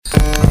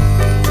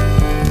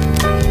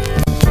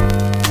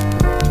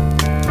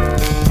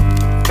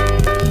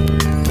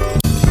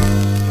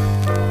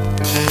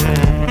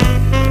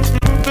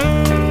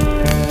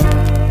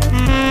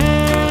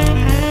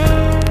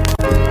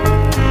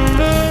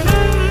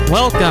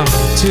Welcome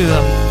to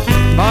the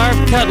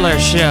Marv Cutler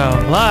Show,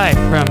 live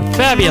from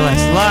fabulous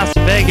Las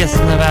Vegas,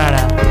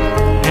 Nevada.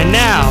 And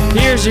now,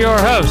 here's your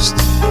host,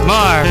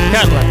 Marv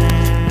Cutler.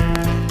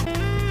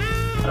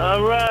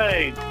 All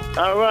right.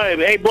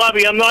 Hey,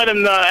 Bobby, I'm not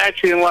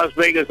actually in Las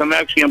Vegas. I'm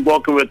actually in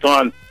Boca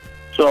Raton.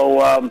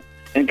 So,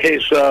 in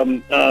case we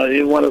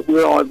don't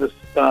want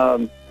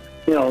to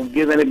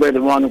give anybody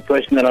the wrong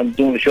impression that I'm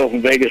doing the show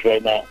from Vegas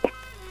right now.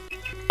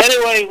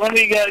 Anyway, let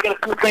me get a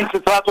few things to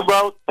talk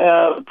about.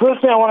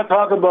 First thing I want to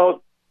talk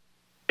about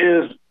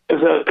is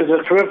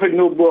a terrific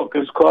new book.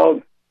 It's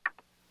called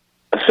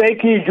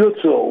Seiki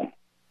Jutsu,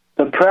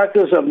 The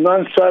Practice of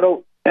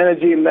Non-Subtle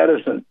Energy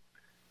Medicine.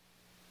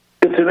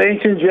 It's an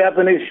ancient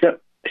Japanese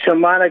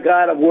shamanic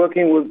art of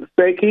working with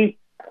Seiki,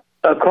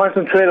 a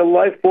concentrated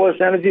life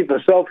force energy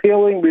for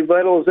self-healing,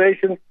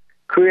 revitalization,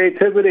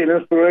 creativity, and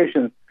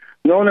inspiration.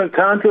 Known in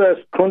Tantra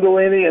as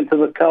Kundalini and to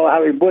the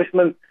Kalahari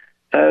Bushmen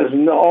as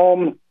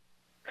Naum,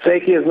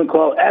 Seiki has been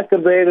called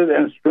activated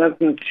and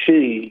strengthened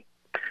chi.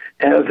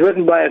 And it's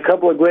written by a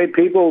couple of great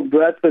people,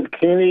 Bradford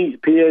Keeney,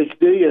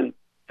 PhD, and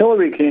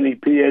Hillary Keeney,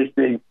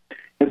 PhD.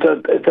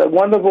 It's a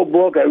wonderful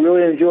book. I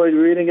really enjoyed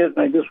reading it, and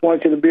I just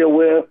want you to be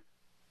aware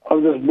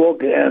of this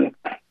book. And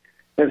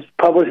it's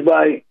published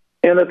by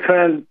Inner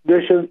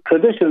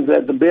Traditions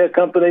at the Bear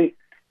Company.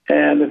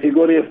 And if you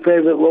go to your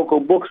favorite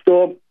local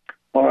bookstore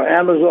or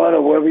Amazon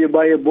or wherever you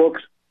buy your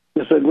books,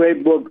 it's a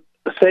great book,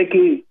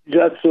 Seiki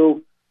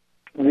Jutsu,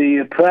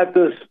 The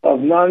Practice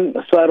of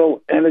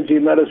Non-Subtle Energy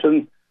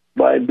Medicine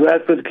by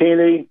Bradford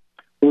Keeney,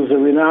 who's a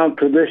renowned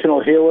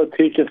traditional healer,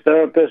 teacher,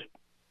 therapist,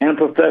 and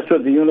professor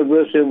at the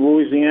University of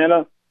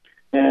Louisiana,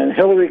 and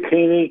Hillary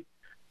Keeney,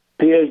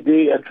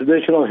 PhD, a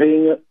traditional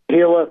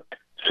healer,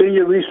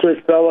 senior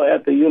research fellow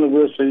at the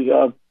University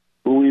of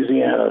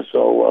Louisiana.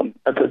 So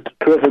that's a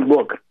terrific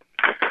book.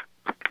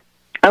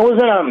 I was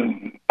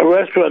in a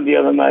restaurant the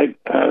other night,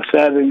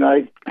 Saturday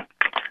night,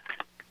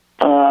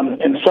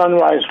 in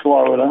Sunrise,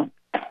 Florida,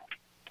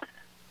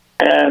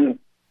 and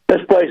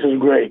this place is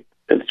great.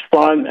 It's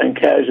fun and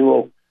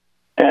casual,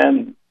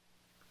 and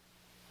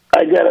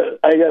I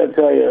gotta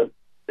tell you,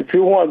 if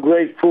you want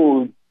great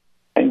food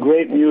and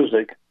great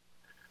music,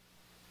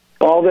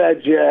 All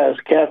That Jazz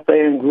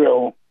Cafe and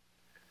Grill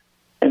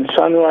in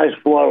Sunrise,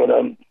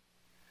 Florida,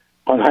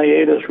 on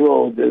Hiatus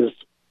Road is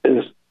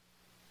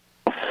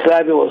a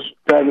fabulous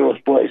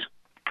place.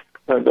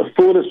 The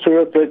food is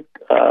terrific.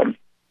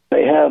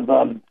 They have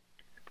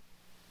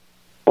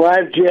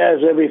live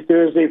jazz every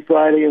Thursday,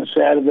 Friday, and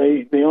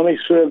Saturday. They only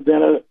serve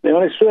dinner. They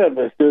only serve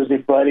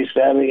Thursday, Friday,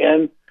 Saturday,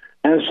 and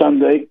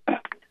Sunday.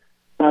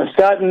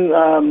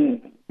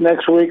 Starting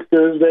next week,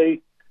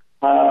 Thursday,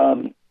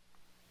 the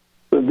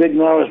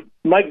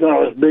Mike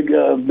Norris, big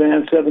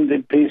band,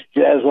 70-piece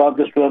jazz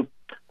orchestra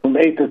from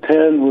 8 to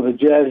 10 with a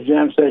jazz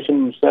jam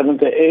session from 7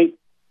 to 8.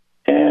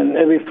 And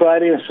every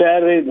Friday and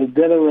Saturday, the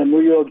dinner and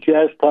New York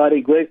jazz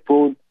party, great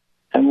food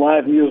and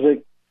live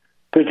music,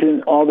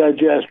 featuring All That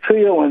Jazz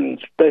Trio and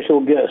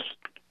special guests.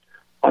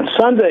 On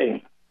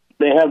Sunday,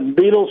 they have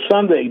Beatles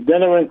Sunday,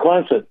 dinner and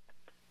concert.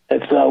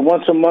 It's a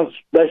once-a-month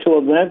special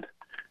event,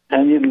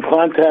 and you can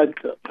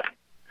contact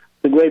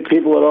the great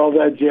people at All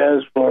That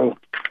Jazz for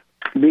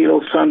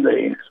Beatles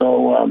Sunday.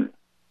 So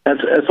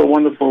that's a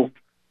wonderful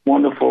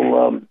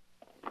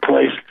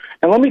place.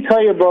 And let me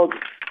tell you about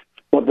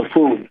the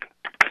food.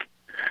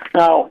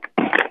 Now,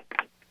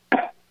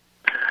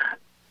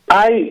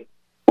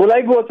 when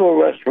I go to a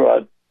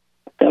restaurant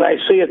and I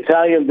see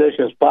Italian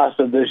dishes,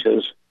 pasta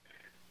dishes,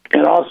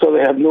 and also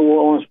they have New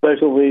Orleans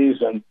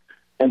specialties and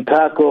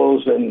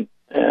tacos and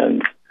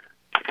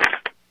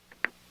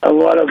a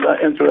lot of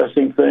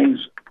interesting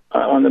things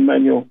on the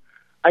menu,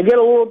 I get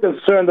a little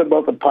concerned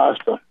about the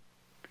pasta.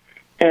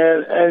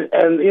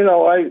 And you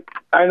know,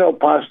 I know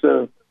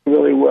pasta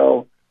really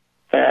well,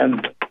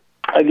 and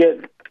I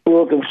get a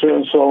little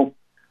concerned, so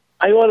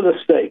I ordered a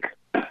steak,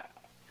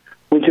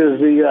 which is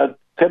the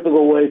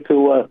typical way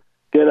to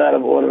get out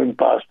of ordering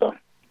pasta.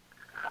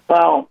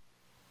 Well,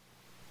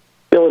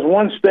 there was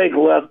one steak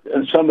left,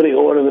 and somebody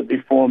ordered it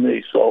before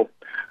me, so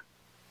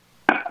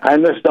I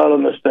missed out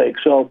on the steak.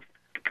 So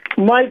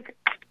Mike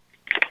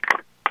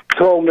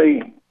told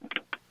me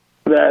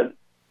that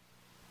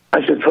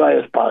I should try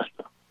his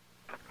pasta.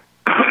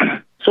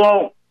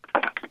 So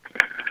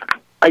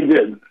I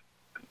did.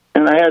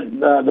 And I had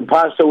the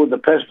pasta with the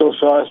pesto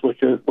sauce,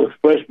 which is with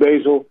fresh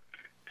basil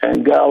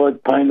and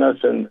garlic, pine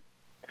nuts, and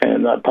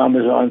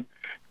Parmesan.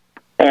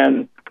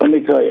 And let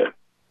me tell you,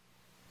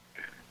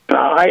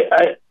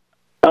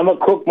 I'm a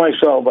cook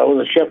myself. I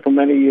was a chef for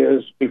many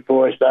years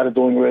before I started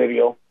doing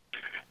radio.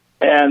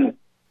 And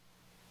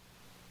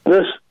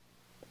this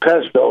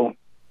pesto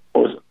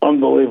was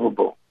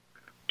unbelievable.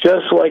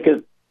 Just like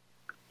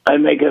I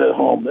make it at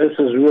home. This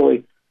is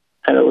really,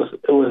 and it was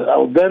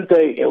al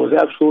dente. It was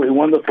absolutely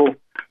wonderful.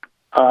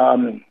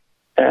 And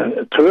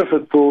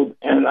terrific food.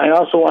 And I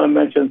also want to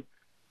mention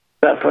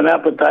that for an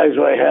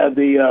appetizer, I had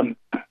the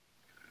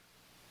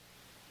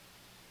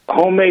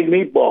homemade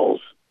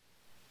meatballs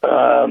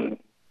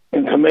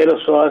in tomato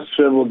sauce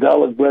served with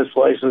garlic bread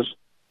slices.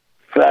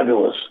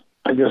 Fabulous.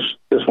 I I just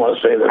want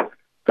to say that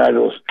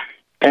fabulous.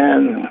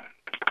 And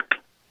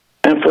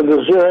for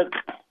dessert,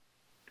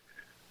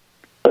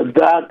 a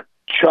dark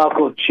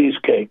chocolate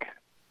cheesecake.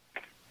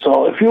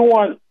 So if you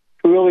want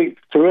really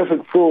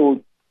terrific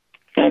food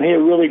and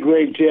hear really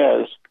great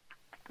jazz,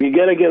 you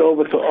got to get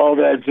over to All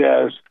That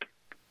Jazz.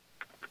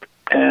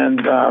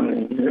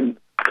 And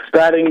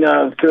starting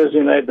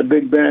Thursday night, the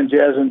Big Band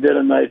Jazz and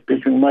Dinner Night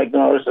featuring Mike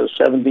Norris'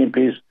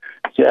 17-piece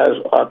jazz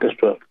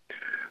orchestra.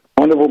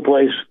 Wonderful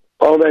place.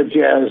 All That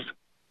Jazz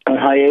on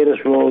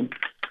Hiatus Road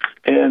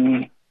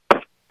in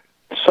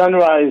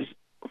Sunrise,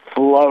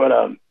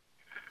 Florida.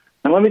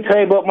 And let me tell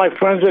you about my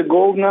friends at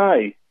Golden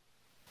Eye.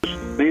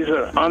 These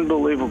are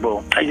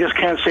unbelievable. I just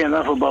can't say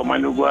enough about my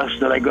new glasses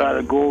that I got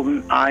at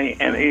Golden Eye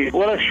and E.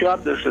 What a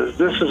shop this is.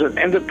 This is an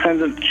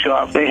independent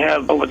shop. They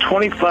have over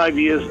 25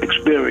 years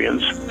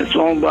experience. It's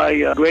owned by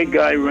a great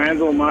guy,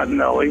 Randall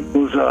Martinelli,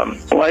 who's a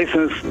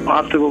licensed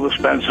optical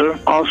dispenser.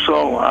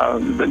 Also,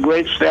 the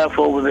great staff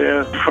over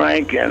there,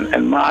 Frank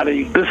and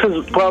Marty. This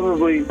is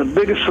probably the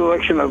biggest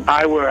selection of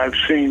eyewear I've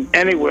seen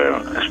anywhere,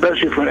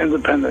 especially for an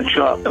independent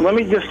shop. And let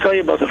me just tell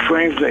you about the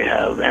frames they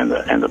have, and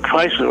the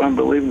prices are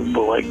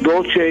unbelievable. Like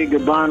Dolce &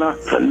 Gabbana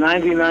for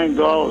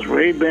 $99,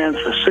 Ray-Bans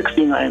for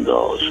 $69,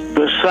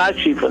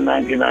 Versace for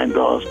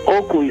 $99,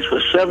 Oakley's for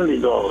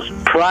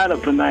 $70, Prada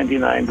for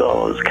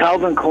 $99,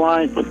 Calvin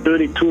Klein for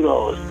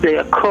 $32. They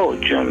are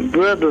Coach and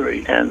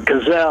Burberry and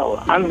Gazelle.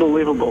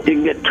 Unbelievable. You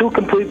can get 2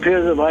 complete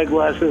pairs of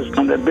eyeglasses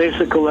on their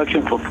basic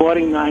collection for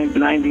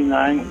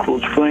 $49.99.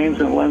 Includes frames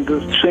and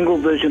lenses, single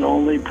vision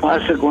only,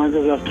 plastic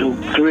lenses up to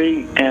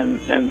 3 and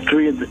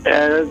 3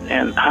 added,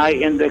 and high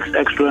index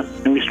extra,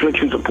 and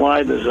restrictions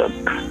apply.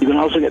 You can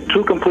also get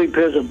 2 complete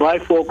pairs of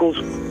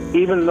bifocals,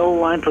 even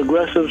no-line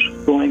progressives,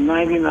 going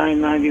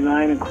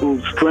 $99.99,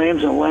 includes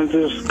frames and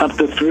lenses up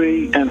to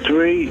 3 and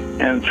 3,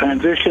 and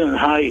transition and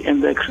high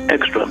index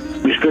extra.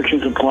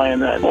 Restrictions apply on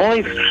that.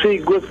 Only see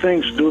good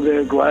things through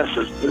their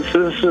glasses. This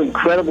is an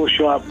incredible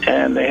shop,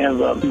 and they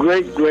have a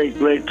great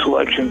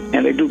selection,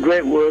 and they do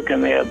great work,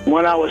 and they have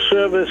 1-hour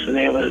service, and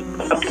they have an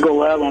optical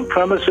lab on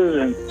premises,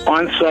 and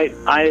on-site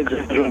eye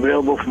exams are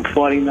available from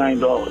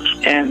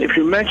 $49. And if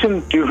you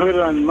mention you heard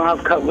it on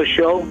Marv Cutler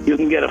show, you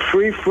can get a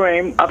free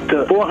frame up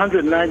to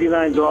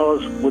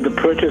 $499 with the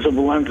purchase of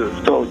lenses.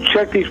 So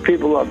check these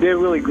people out. They're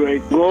really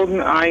great.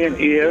 Golden Eye and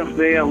Ear.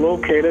 They are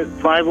located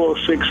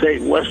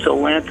 5068 West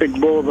Atlantic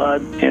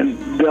Boulevard in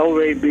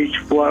Delray Beach,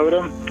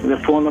 Florida. Their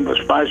phone number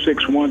is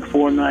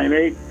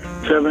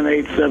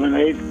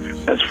 561-498-7878.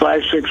 That's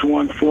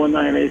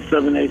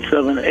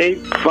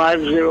 561-498-7878.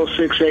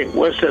 5068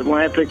 West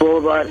Atlantic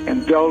Boulevard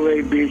in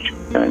Delray Beach.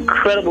 An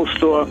incredible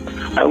store.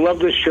 I love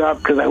this shop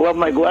because I love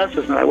my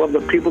glasses and I love the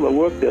people that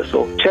work there.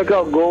 So check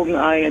out Golden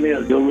Eye and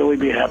Ear. You'll really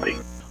be happy.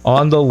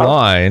 On the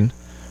line,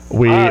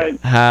 we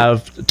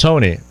have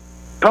Tony.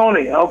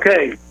 Tony,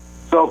 okay.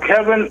 So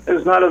Kevin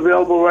is not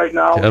available right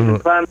now. Kevin, we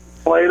can find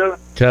him later.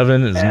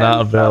 Kevin is not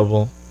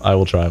available. I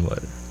will try him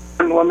later.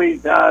 Let me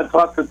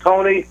talk to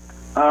Tony.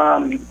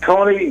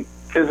 Tony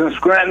is in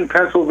Scranton,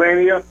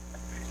 Pennsylvania,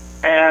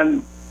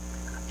 and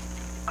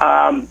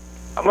let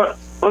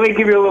me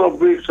give you a little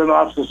brief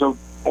synopsis of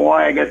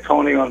why I get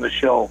Tony on the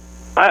show.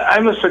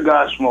 I'm a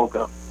cigar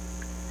smoker,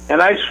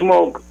 and I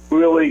smoke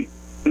really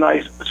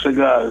nice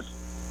cigars.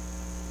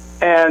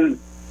 And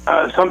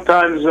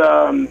sometimes,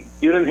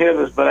 you didn't hear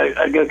this, but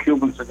I get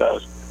Cuban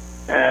cigars.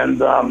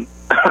 And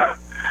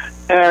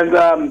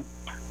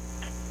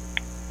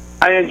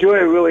I enjoy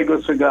a really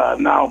good cigar.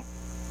 Now,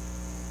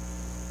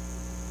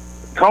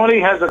 Tony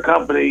has a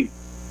company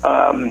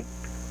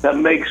that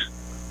makes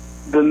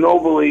the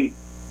Nobili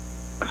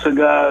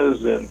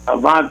cigars and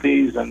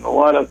Avantis and a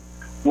lot of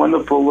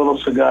wonderful little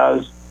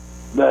cigars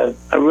that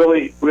are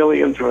really,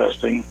 really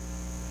interesting.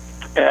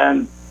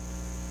 And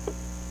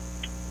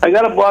I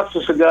got a box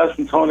of cigars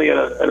from Tony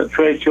at a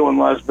trade show in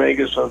Las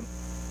Vegas a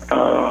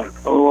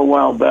little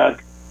while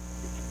back.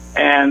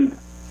 And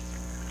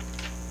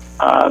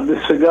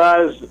the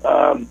cigars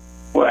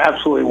were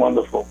absolutely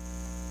wonderful.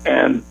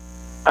 And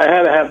I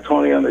had to have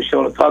Tony on the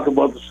show to talk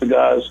about the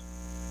cigars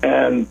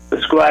and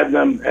describe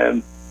them.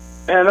 And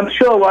I'm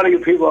sure a lot of you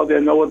people out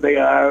there know what they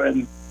are.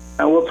 And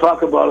we'll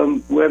talk about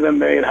them, where they're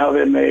made, how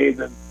they're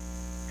made,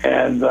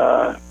 and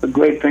the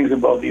great things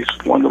about these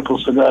wonderful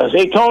cigars.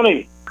 Hey,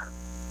 Tony.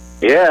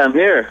 Yeah, I'm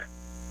here.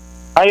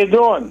 How you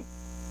doing?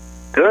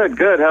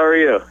 Good. How are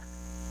you?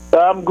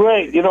 I'm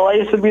great. You know, I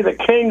used to be the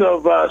king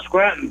of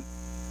Scranton.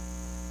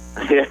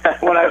 Yeah.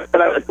 When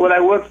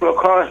I worked for a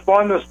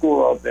correspondence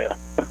school out there.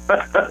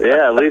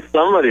 Yeah, at least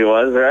somebody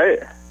was, right?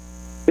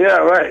 Yeah,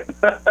 right.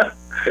 But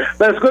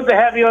it's good to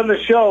have you on the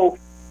show,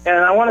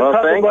 and I want to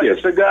talk about your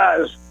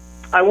cigars.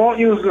 I won't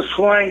use the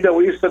slang that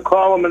we used to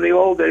call them in the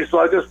old days, so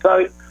I'll just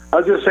say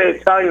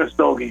Italian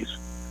stogies.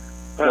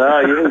 You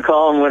can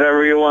call them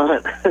whatever you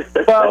want.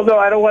 Well, no,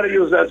 I don't want to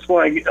use that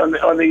slang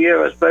on the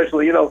air,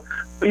 especially. You know,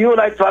 you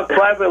and I talk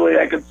privately,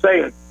 I can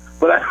say it.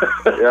 But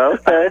yeah,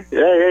 okay.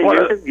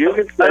 Yeah, you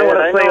can say it.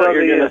 I know what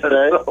you're going to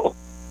say. So.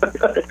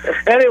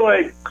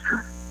 Anyway,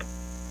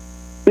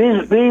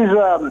 these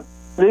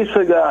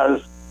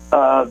cigars,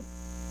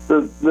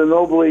 the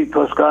Nobili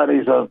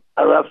Toscanis are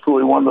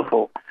absolutely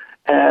wonderful.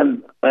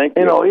 And, Thank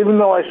you. you know, even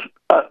though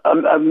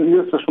I'm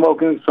used to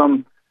smoking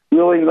some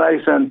really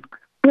nice and,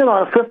 you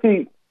know,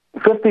 52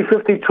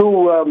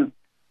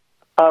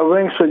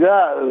 ring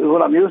cigar is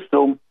what I'm used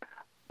to.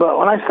 But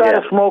when I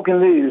started smoking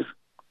these,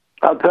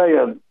 I'll tell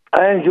you,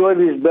 I enjoy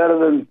these better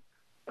than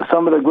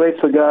some of the great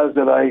cigars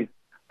that I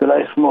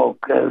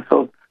smoke.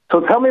 So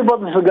tell me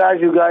about the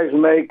cigars you guys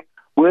make,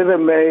 where they're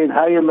made,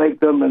 how you make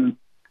them,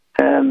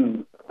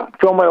 and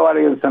fill my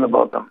audience in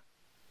about them.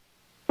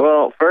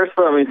 Well, first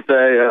let me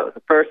say,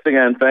 first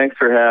again, thanks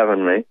for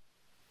having me.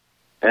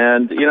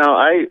 And, you know,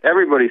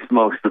 everybody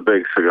smokes the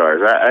big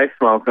cigars. I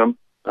smoke them.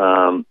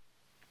 You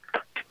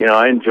know,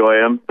 I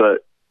enjoy them,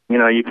 but, you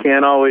know, you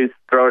can't always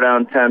throw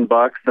down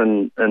 $10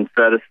 and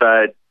set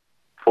aside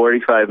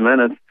 45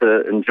 minutes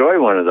to enjoy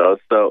one of those.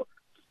 So,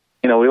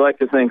 you know, we like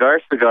to think our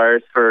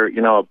cigars for,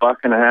 you know,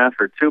 $1.50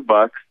 or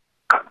 $2,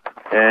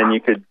 and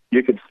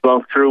you could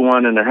smoke through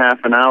one in a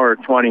half an hour or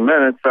 20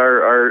 minutes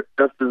are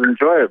just as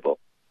enjoyable.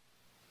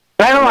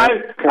 I know.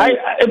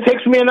 It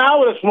takes me an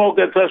hour to smoke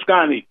a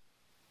Toscani.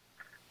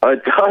 Oh,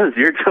 it does.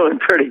 You're doing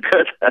pretty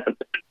good at it.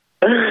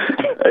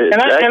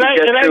 I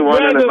get through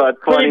one in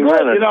about 20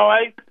 minutes. You know,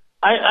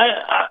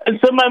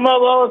 it's in my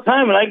mouth all the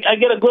time, and I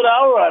get a good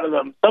hour out of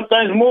them,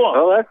 sometimes more.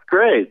 Oh, that's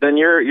great. Then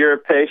you're a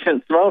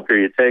patient smoker.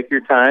 You take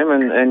your time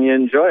and you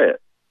enjoy it.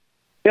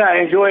 Yeah, I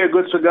enjoy a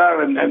good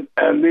cigar, and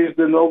these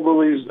the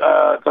Nobili's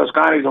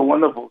Toscanis are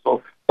wonderful.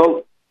 So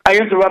I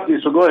interrupt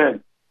you, so go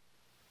ahead.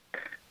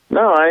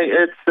 No,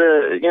 it's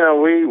you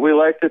know, we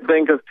like to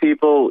think of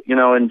people, you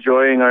know,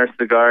 enjoying our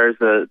cigars,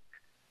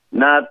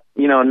 not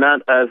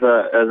as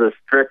a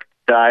strict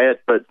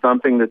diet, but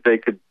something that they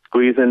could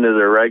squeeze into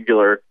their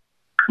regular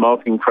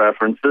smoking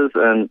preferences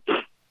and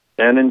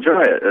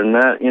enjoy it. And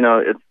that, you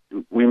know,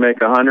 we make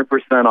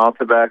 100% all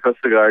tobacco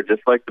cigar,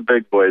 just like the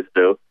big boys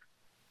do.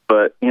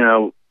 But, you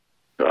know,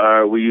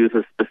 we use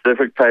a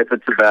specific type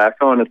of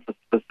tobacco, and it's a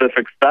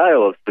specific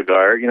style of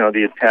cigar. You know,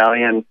 the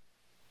Italian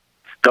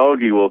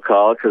stogie, we'll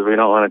call it, because we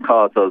don't want to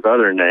call it those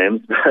other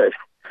names. But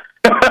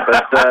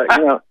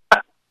you know,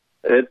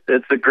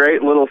 it's a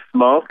great little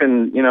smoke,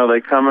 and, you know,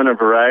 they come in a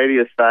variety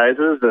of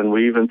sizes, and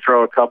we even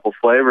throw a couple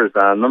flavors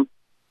on them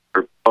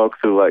for folks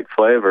who like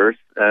flavors.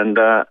 And,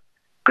 you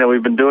know,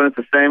 we've been doing it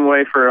the same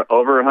way for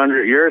over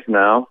 100 years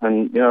now,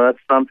 and, you know,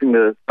 that's something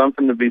to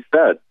be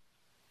said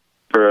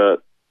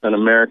for an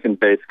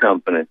American-based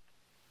company.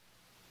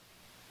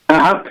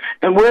 Uh-huh.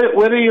 And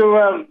where do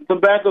your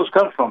tobaccos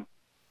come from?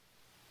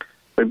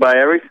 We buy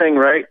everything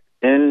right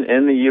in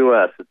the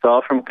U.S. It's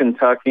all from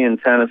Kentucky and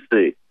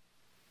Tennessee.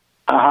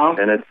 Uh-huh.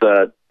 And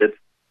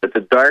it's a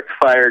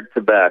dark-fired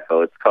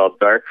tobacco. It's called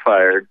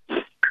dark-fired.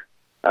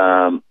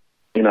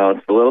 You know,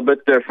 it's a little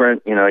bit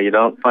different. You know, you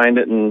don't find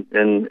it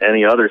in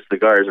any other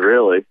cigars,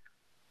 really.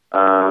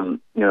 You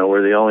know,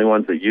 we're the only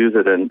ones that use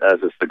it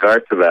as a cigar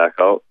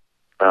tobacco.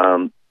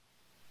 A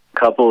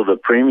couple of the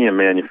premium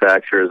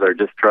manufacturers are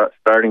just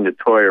starting to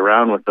toy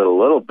around with it a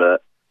little bit,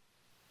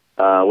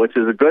 which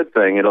is a good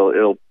thing.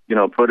 It'll you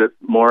know, put it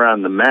more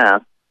on the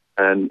map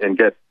and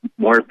get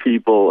more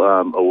people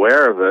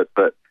aware of it.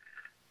 But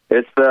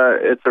it's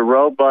a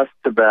robust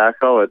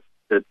tobacco.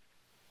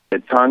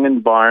 It's hung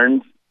in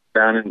barns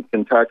down in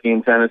Kentucky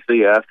and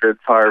Tennessee after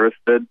it's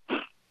harvested,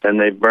 and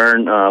they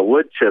burn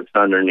wood chips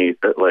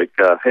underneath it, like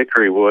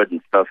hickory wood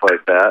and stuff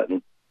like that,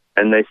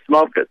 and they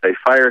smoke it. They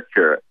fire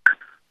cure it.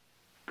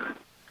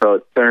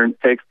 So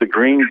it takes the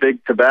green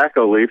big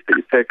tobacco leaf that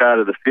you pick out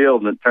of the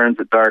field, and it turns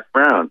it dark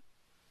brown.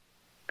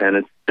 And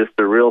it's just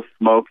a real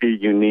smoky,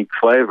 unique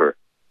flavor.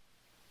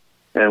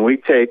 And we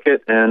take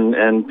it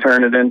and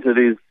turn it into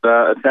these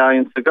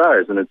Italian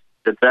cigars. And it's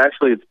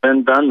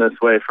been done this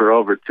way for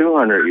over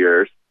 200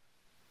 years.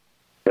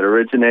 It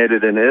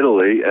originated in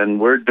Italy, and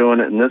we're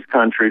doing it in this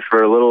country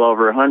for a little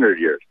over 100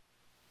 years.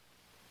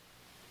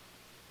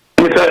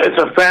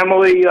 It's a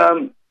family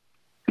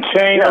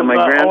chain of my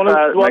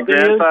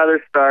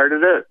grandfather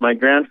started it. My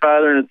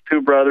grandfather and his two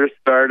brothers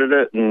started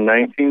it in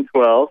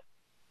 1912.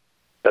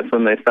 That's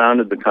when they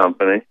founded the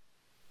company.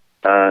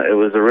 It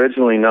was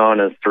originally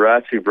known as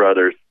Sriracha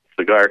Brothers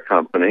Cigar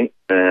Company,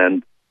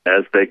 and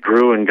as they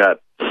grew and got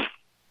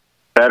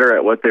better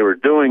at what they were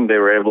doing, they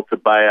were able to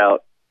buy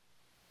out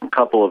a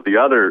couple of the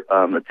other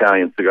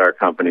Italian cigar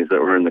companies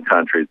that were in the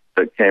country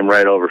that came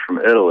right over from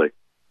Italy.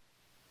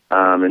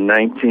 In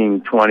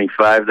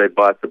 1925, they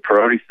bought the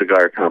Perotti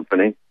Cigar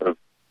Company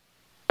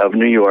of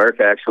New York.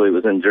 Actually, it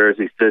was in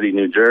Jersey City,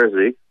 New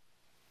Jersey.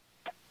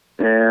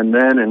 And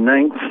then in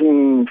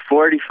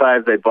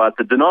 1945, they bought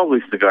the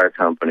DeNobili Cigar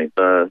Company,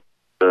 the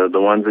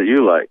ones that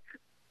you like.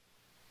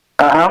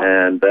 Uh-huh.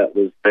 And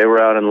they were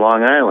out in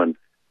Long Island.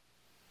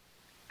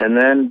 And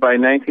then by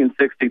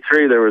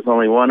 1963, there was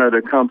only one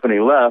other company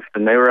left,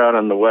 and they were out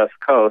on the West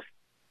Coast,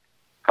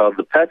 called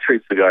the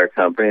Petri Cigar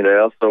Company. They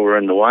also were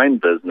in the wine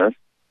business,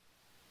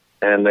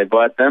 and they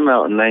bought them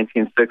out in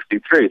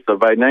 1963. So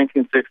by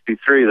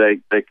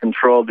 1963, they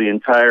controlled the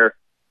entire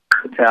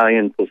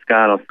Italian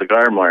Toscano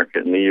cigar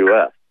market in the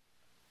U.S.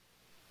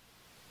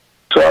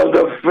 So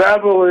the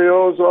family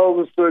owns all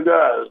the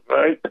cigars,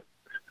 right?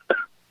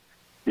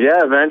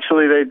 Yeah,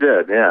 eventually they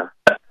did. Yeah.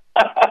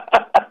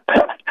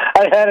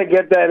 I had to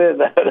get that in.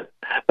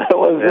 That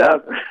was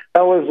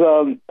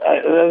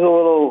there's a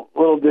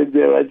little dig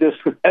there. I just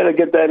had to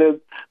get that in.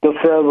 The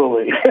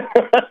family.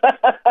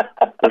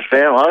 The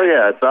family. Oh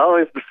yeah, it's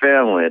always the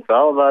family. It's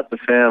all about the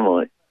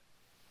family.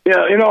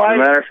 Yeah, As a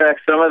matter of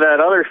fact, some of that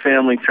other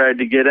family tried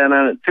to get in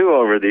on it too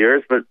over the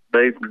years, but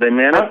they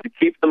managed to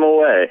keep them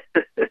away.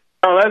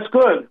 Oh, that's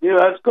good. Yeah,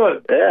 that's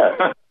good.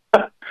 Yeah.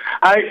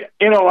 I'm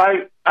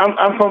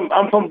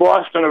from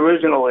Boston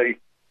originally,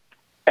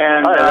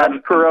 and that's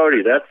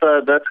Perotti.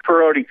 That's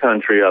Perotti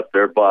country up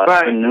there, Boston,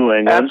 right. New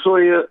England.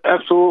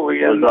 Absolutely.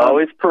 It was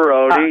always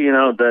Perotti. You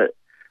know that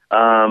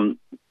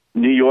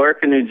New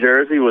York and New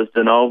Jersey was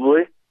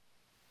DeNobili.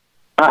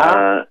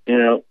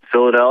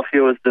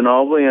 Philadelphia was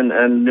DeNobili,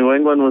 and New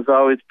England was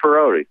always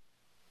Perotti.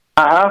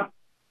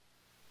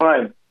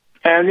 Right.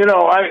 And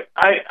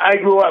I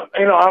grew up.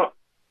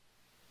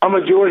 I'm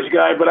a Jewish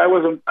guy, but I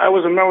was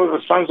a member of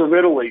the Sons of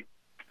Italy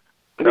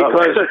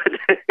because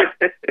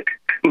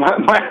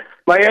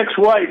my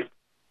ex-wife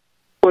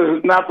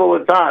was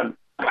Napolitan.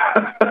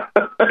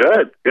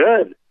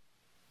 Good.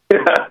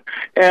 Yeah,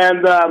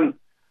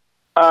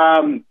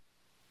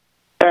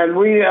 and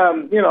we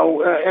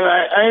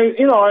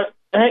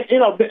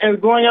and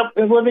growing up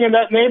and living in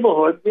that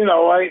neighborhood,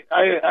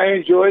 I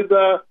enjoyed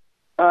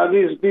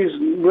these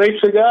great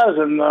cigars,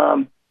 and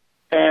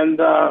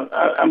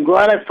I'm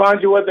glad I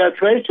found you at that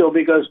trade show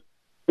because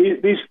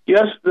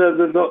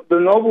the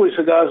Nobili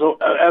cigars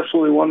are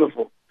absolutely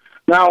wonderful.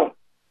 Now,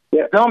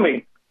 tell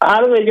me,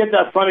 how do they get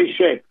that funny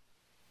shape?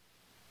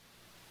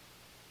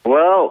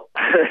 Well,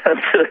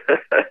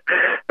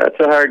 that's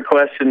a hard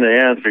question to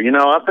answer.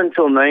 Up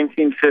until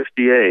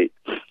 1958,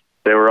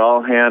 they were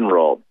all hand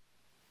rolled,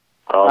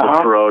 all the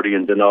Perotti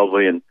and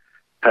DeNobili and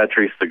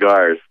Petri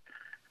cigars.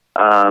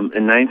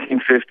 In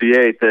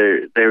 1958,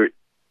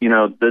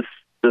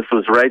 this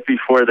was right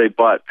before they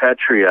bought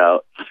Petri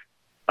out.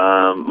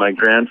 My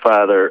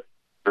grandfather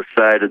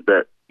decided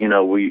that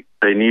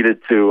they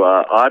needed to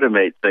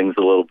automate things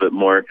a little bit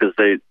more because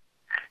they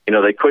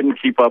couldn't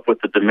keep up with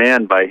the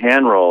demand by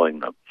hand rolling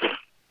them.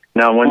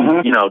 Now,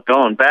 when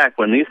going back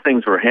when these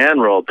things were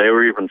hand rolled, they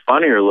were even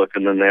funnier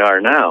looking than they are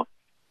now.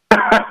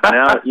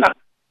 Now,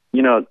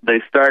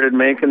 they started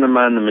making them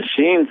on the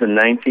machines in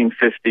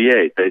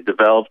 1958. They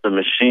developed a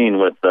machine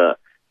with the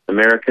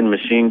American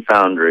Machine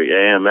Foundry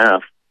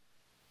 (AMF)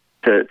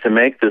 to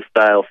make this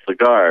style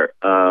cigar.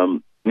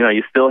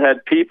 You still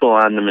had people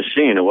on the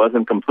machine. It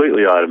wasn't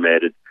completely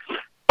automated.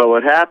 But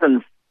what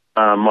happens,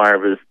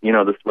 Marv, is,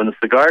 when the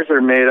cigars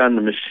are made on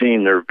the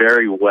machine, they're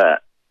very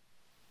wet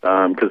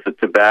because the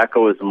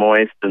tobacco is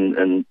moist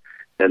and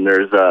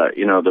there's,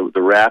 the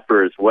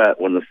wrapper is wet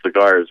when the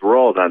cigar is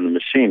rolled on the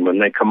machine. When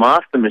they come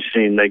off the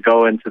machine, they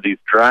go into these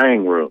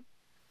drying rooms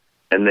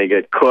and they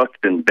get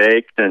cooked and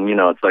baked and,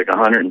 it's like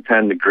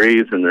 110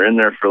 degrees and they're in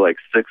there for like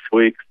 6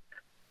 weeks.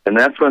 And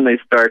that's when they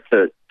start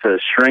to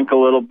shrink a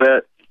little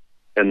bit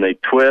and they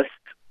twist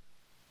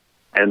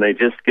and they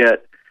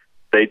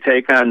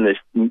take on this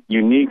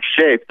unique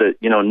shape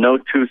that, no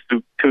two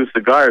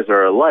cigars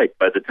are alike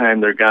by the time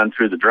they're gone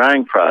through the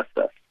drying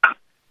process.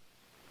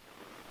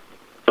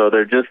 So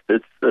they're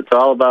it's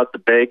all about the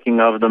baking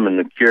of them and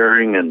the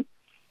curing and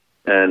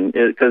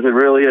because it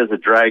really is a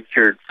dry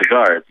cured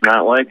cigar. It's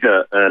not like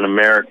an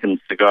American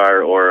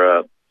cigar or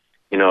a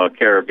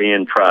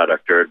Caribbean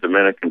product or a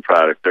Dominican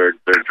product. They're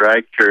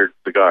dry cured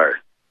cigars.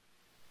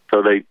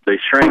 So they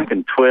shrink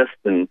and twist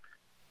and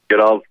get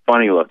all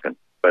funny looking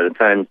by the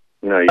time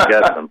you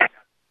get them.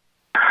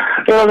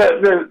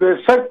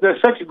 They're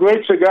such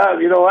great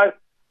cigars.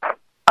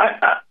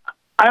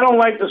 I don't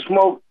like to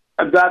smoke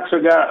a dark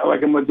cigar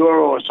like a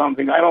Maduro or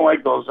something. I don't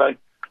like those.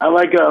 I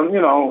like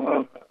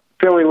a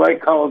fairly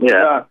light colored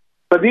cigar.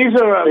 But these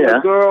are a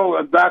Maduro,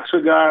 a dark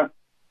cigar,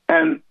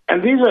 and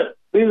these are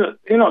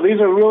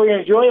really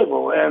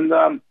enjoyable. And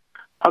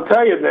I'll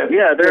tell you that.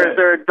 Yeah,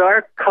 they're a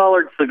dark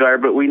colored cigar,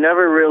 but we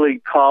never really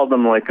called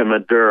them like a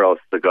Maduro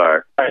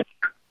cigar. Right.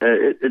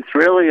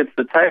 It's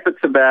the type of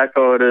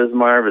tobacco it is,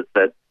 Marv. It's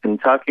that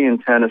Kentucky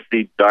and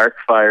Tennessee dark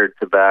fired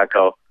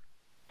tobacco.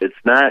 It's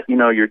not,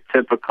 your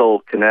typical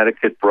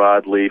Connecticut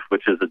broadleaf,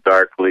 which is a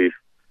dark leaf.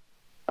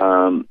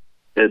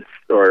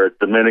 Or a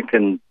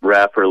Dominican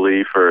wrapper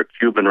leaf or a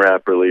Cuban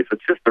wrapper leaf.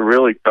 It's just a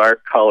really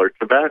dark colored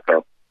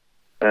tobacco,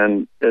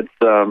 and it's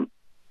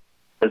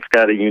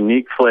got a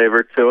unique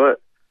flavor to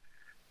it,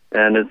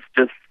 and it's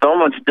just so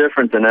much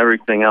different than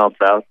everything else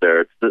out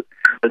there. It's the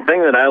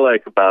thing that I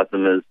like about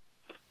them is,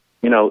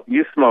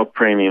 you smoke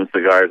premium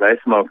cigars. I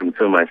smoke them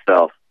too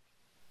myself,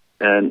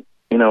 and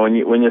when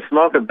you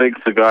smoke a big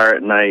cigar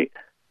at night,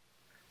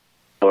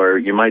 or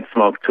you might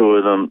smoke two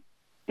of them,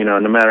 no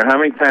matter how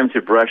many times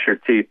you brush your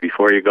teeth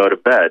before you go to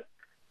bed,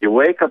 you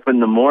wake up in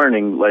the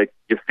morning like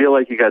you feel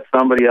like you got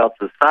somebody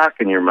else's sock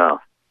in your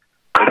mouth.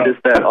 It's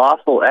just that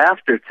awful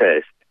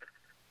aftertaste.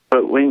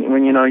 But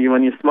when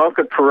you smoke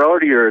a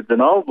Perotti or a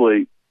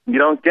DeNobili, you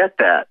don't get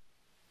that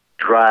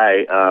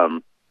dry,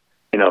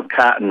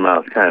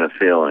 cottonmouth kind of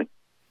feeling.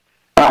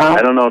 Uh-huh.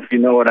 I don't know if you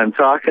know what I'm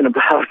talking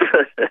about.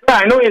 Yeah,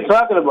 I know what you're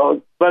talking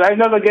about, but I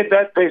never get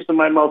that taste in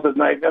my mouth at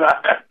night.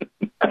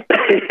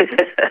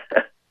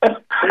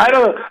 I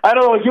don't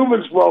know what you've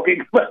been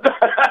smoking, but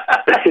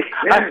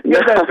I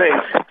get that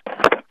taste.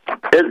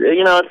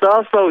 It's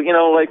also,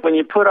 like when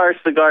you put our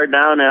cigar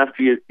down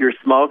after you're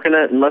smoking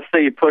it, and let's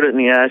say you put it in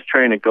the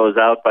ashtray and it goes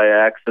out by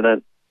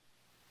accident,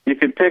 you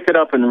could pick it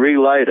up and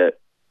relight it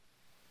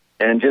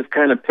and just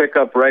kind of pick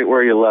up right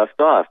where you left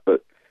off.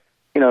 But,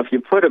 if you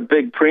put a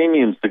big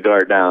premium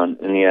cigar down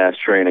in the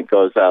ashtray and it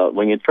goes out,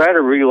 when you try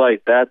to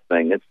relight that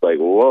thing, it's like,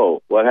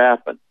 whoa, what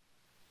happened?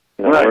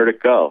 Right. Where'd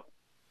it go?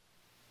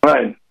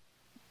 Right.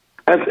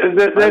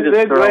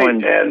 They're great,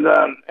 and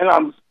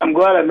I'm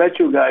glad I met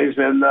you guys,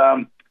 and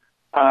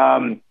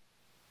I'm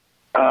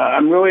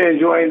really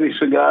enjoying these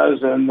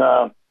cigars, and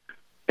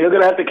you're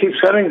going to have to keep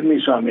sending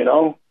me some,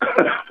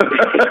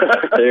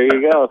 There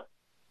you go.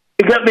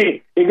 You got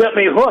me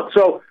hooked.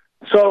 So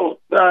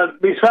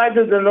besides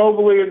the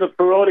Nobili and the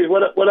Perotis,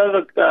 what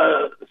other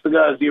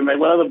cigars do you make?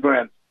 What other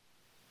brands?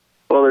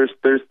 Well,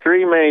 there's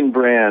three main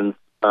brands.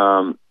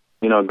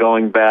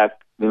 Going back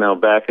in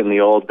the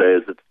old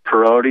days, it's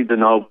Perotti,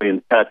 Nobili,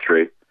 and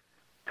Petri.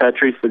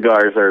 Petri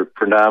cigars are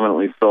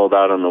predominantly sold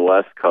out on the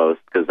West Coast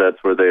because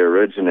that's where they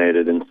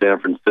originated in San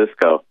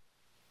Francisco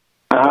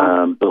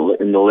in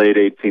the late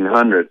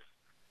 1800s.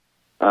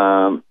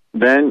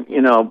 Then,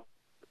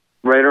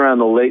 right around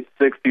the late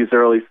 60s,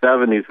 early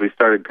 70s, we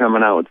started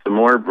coming out with some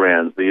more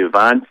brands. The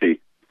Avanti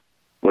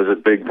was a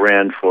big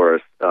brand for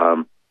us.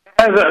 It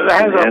has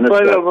a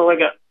flavor like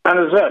a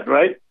Anisette,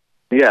 right?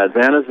 Yeah, it's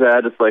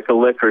Anisette. It's like a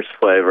licorice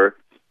flavor.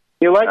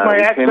 You like my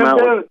accent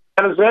there,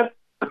 Anisette?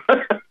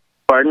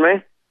 Pardon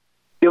me?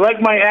 You like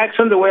my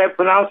accent, the way I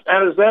pronounce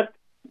Anisette?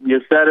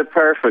 You said it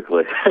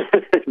perfectly.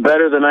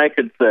 Better than I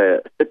could say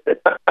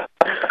it.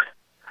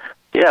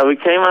 Yeah, we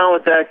came out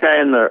with that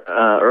guy in the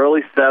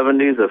early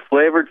 70s, a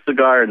flavored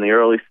cigar in the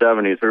early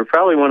 70s. We were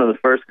probably one of the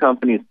first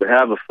companies to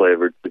have a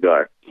flavored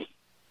cigar.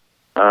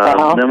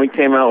 Then we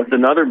came out with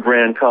another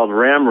brand called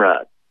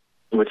Ramrod,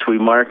 which we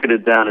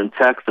marketed down in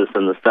Texas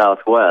in the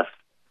Southwest.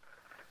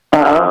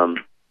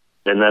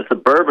 And that's a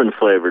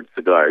bourbon-flavored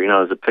cigar.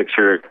 There's a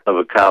picture of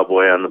a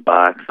cowboy on the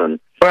box.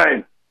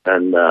 Right.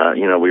 And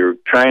we were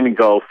trying to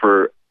go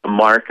for a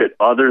market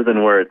other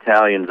than where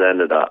Italians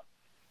ended up.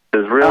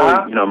 Because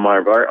really,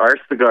 Marv, our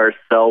cigars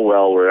sell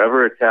well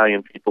wherever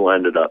Italian people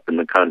ended up in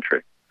the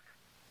country.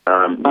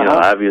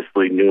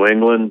 Obviously New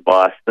England,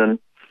 Boston,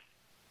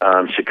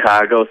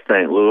 Chicago,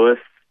 St. Louis,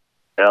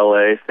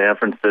 L.A., San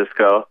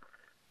Francisco,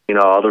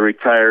 all the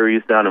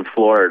retirees down in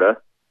Florida.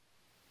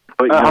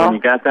 But when you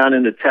got down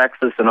into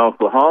Texas and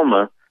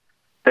Oklahoma,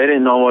 they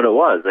didn't know what it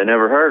was. They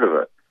never heard of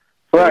it.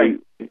 Right.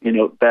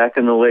 So back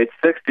in the late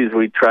 60s,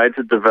 we tried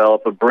to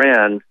develop a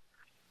brand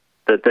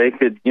that they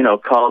could,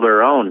 call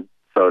their own,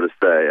 so to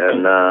say.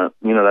 And,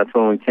 that's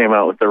when we came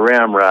out with the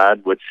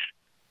Ramrod, which,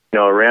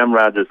 a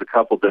Ramrod, there's a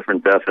couple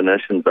different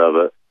definitions of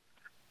it.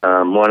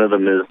 One of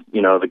them is,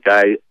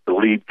 the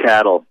lead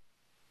cattle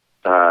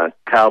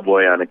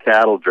cowboy on a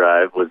cattle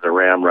drive was a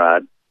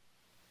ramrod.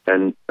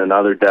 And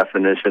another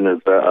definition is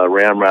a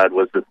ramrod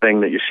was the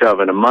thing that you shove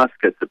in a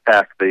musket to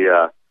pack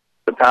the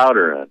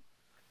powder in.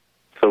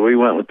 So we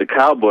went with the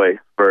cowboy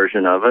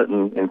version of it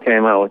and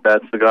came out with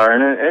that cigar,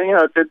 and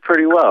it did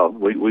pretty well.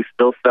 We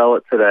still sell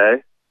it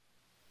today.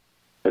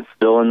 It's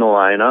still in the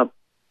lineup,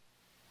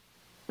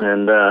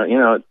 and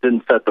it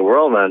didn't set the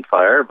world on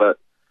fire, but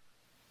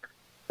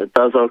it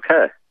does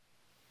okay.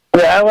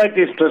 Yeah, I like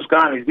these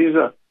Toscanis. These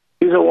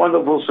are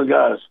wonderful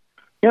cigars.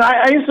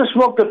 I used to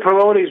smoke the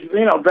Perotis,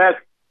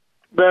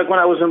 back when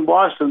I was in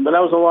Boston, but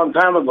that was a long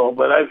time ago.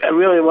 But I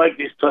really like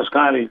these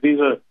Toscanis. These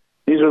are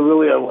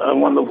really a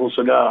wonderful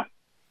cigar.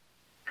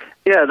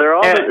 Yeah, they're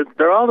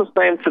all the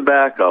same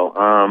tobacco.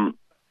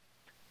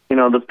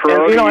 The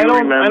Peroni,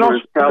 remember,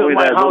 is probably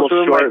that little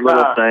short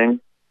little thing.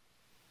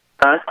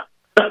 Huh?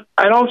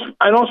 I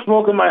don't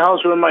smoke in my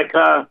house or in my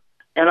car,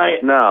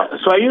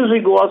 so I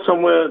usually go out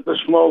somewhere to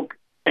smoke,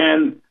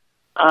 and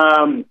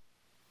I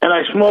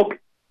smoke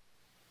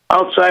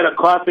outside a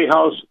coffee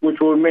house, which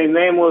will remain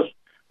nameless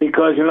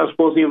because you're not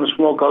supposed to even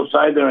smoke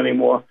outside there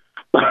anymore.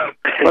 But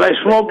I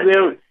smoke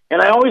there,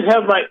 and I always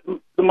have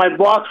my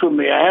box with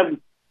me. I have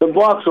the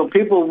box so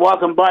people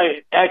walking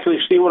by actually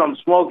see what I'm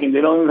smoking.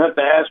 They don't even have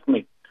to ask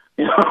me.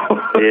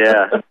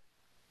 Yeah.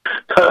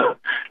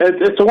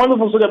 It's a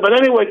wonderful cigar. But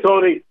anyway,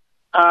 Tony,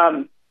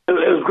 it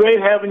was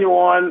great having you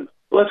on.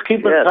 Let's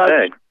keep in touch.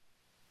 Thanks.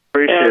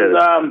 Appreciate it.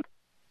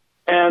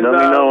 And let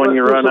me know when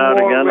you run out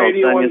again.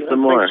 I'll send you some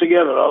more.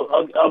 Together.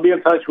 I'll be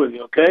in touch with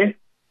you. Okay.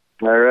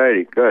 All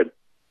righty. Good.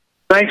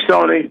 Thanks,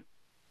 Tony.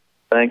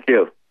 Thank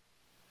you.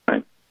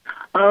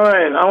 All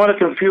right. I want to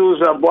confuse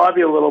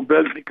Bobby a little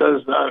bit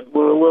because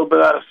we're a little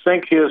bit out of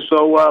sync here.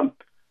 So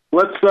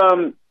let's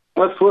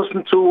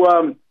listen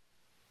to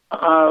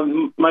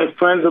my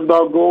friends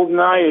about Golden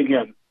Eye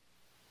again.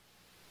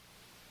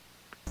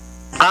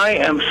 I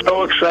am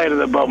so excited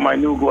about my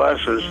new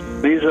glasses.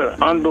 These are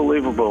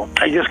unbelievable.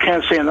 I just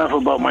can't say enough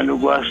about my new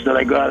glasses that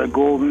I got at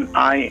Golden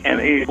Eye and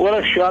Ear. What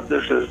a shop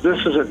this is. This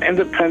is an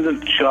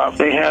independent shop.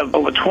 They have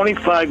over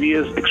 25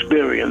 years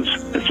experience.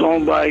 It's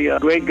owned by a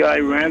great guy,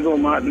 Randall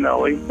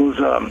Martinelli, who's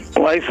a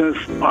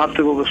licensed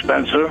optical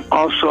dispenser.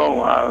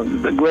 Also,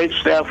 the great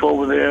staff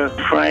over there,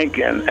 Frank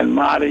and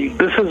Marty.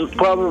 This is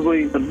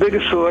probably the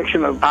biggest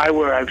selection of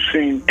eyewear I've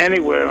seen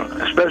anywhere,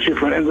 especially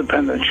for an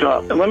independent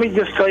shop. And let me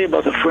just tell you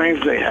about the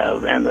frames they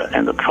have, and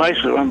the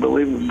prices are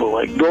unbelievable.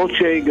 Like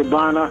Dolce &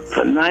 Gabbana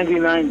for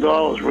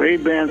 $99,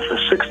 Ray-Bans for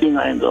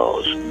 $69,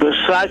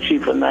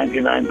 Versace for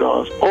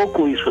 $99,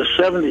 Oakley's for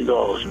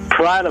 $70,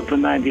 Prada for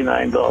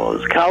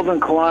 $99, Calvin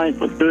Klein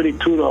for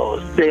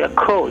 $32. They are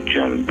Coach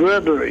and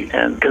Burberry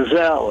and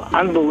Gazelle.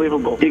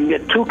 Unbelievable. You can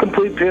get 2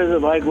 complete pairs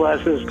of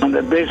eyeglasses on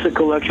their basic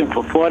collection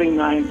for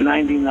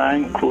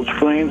 $49.99. Includes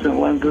frames and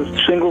lenses,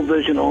 single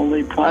vision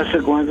only,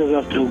 plastic lenses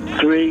up to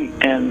 3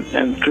 and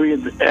 3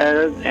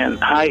 added, and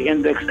high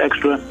index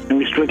extra, and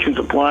restrictions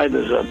apply.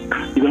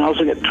 You can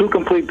also get 2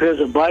 complete pairs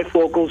of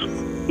bifocals,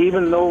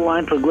 even no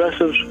line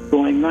progressives,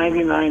 going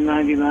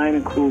 $99.99.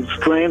 Includes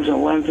frames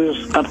and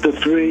lenses up to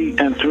 3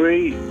 and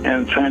 3,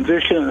 and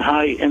transition and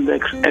high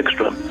index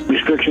extra.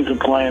 Restrictions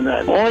apply in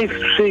that. Only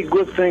see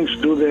good things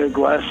through their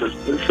glasses.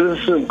 This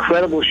is an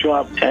incredible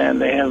shop, and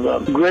they have a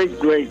great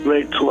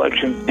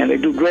selection, and they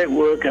do great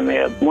work, and they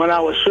have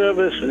 1-hour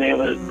service, and they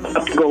have an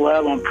optical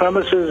lab on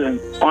premises, and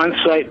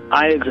on-site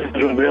eye exams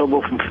are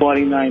available from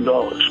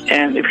 $49.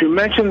 And if you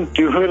mention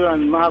you heard it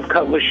on Marv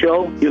Cutler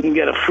show, you can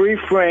get a free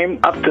frame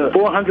up to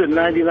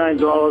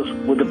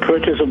 $499 with the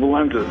purchase of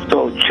lenses.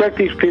 So check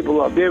these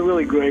people out. They're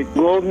really great.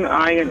 Golden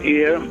Eye and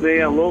Ear.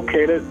 They are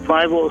located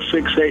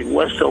 5068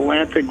 West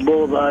Atlantic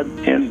Boulevard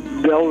in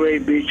Delray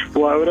Beach,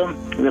 Florida.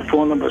 Their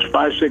phone number is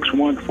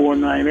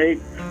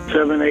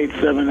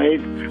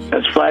 561-498-7878.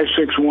 That's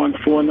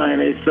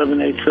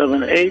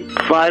 561-498-7878.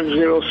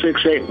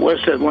 5068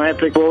 West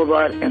Atlantic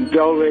Boulevard in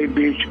Delray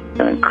Beach.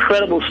 An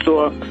incredible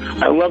store.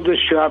 I love this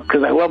shop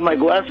because I love my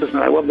glasses and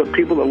I love the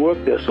people that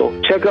work there. So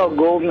check out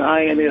Golden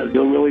Eye and Ear.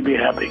 You'll really be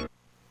happy.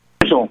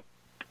 So,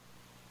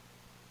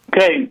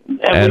 okay.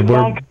 And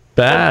we're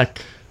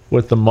back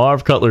with the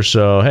Marv Cutler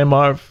Show. Hey,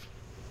 Marv.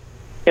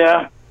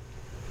 Yeah.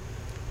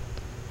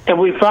 Have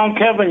we found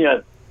Kevin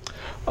yet?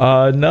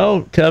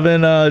 No,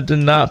 Kevin did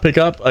not pick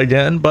up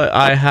again, but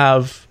I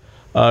have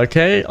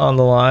Kay on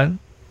the line.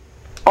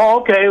 Oh,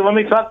 okay. Let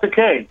me talk to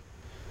Kay.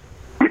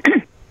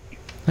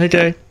 Hey,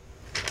 Kay.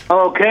 Okay.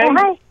 Oh,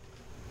 hi.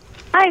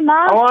 Hi,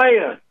 Mom. How are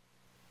you?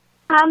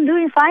 I'm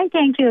doing fine,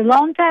 thank you.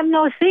 Long time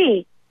no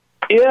see.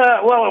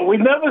 Yeah, well, we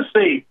never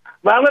see.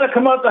 But I'm going to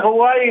come out to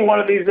Hawaii one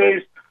of these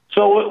days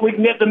so we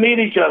can get to meet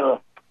each other.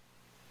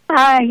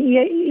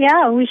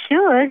 Yeah, we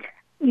should.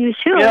 You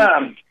should.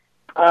 Yeah.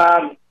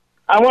 I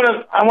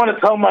want to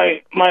tell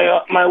my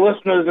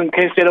listeners, in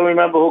case they don't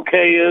remember who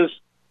Kay is.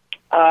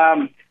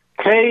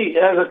 Kay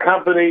has a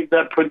company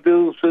that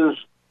produces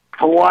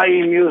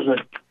Hawaii music,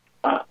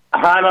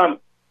 Hana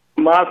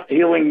Moth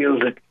healing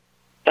music,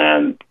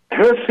 and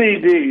her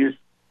CDs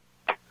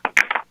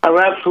are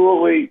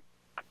absolutely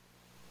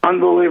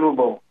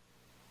unbelievable.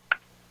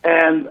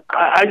 And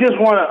I just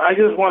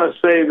want to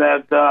say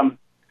that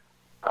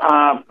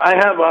I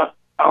have a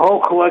whole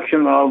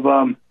collection of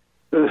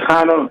this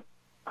Hana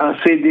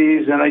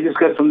CDs, and I just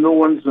got some new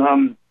ones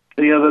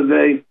the other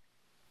day,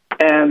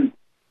 and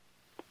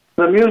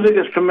the music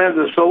is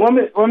tremendous. So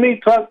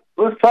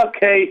let's talk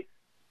Kay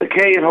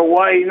in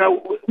Hawaii.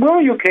 Now, where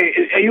are you, Kay?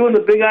 Are you in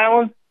the Big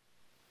Island?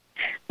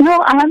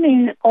 No, I'm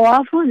in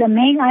Oahu, the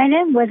main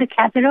island where the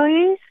capital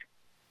is.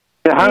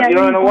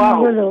 You're in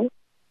Oahu.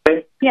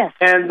 Okay. Yes.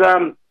 And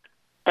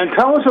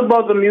tell us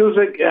about the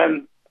music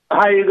and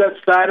how you got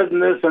started in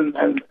this, and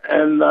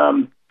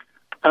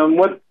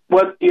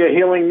what your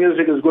healing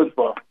music is good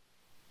for.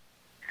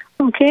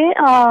 Okay.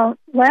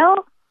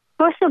 Well,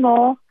 first of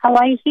all,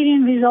 Hawaii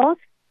Healing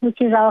Results, which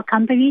is our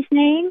company's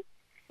name,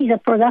 is a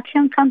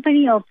production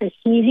company of the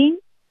healing,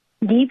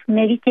 deep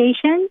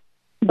meditation,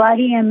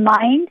 body and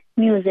mind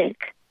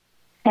music.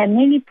 And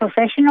many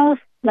professionals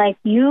like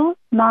you,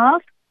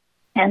 Marv,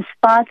 and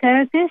spa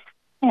therapists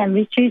and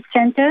retreat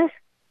centers,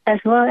 as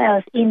well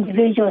as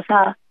individuals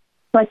are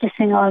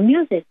purchasing our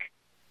music.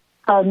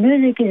 Our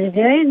music is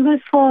very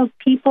good for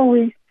people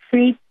with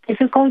sleep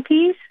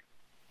difficulties,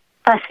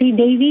 fussy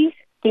babies.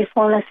 They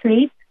fall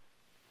asleep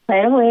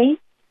right away,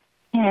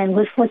 and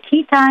good for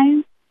tea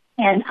time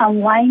and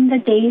unwind the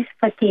day's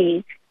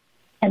fatigue.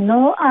 And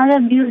no other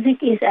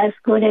music is as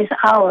good as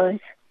ours,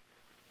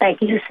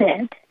 like you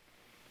said.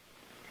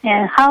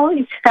 And how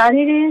it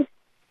started is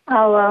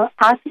our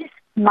artist,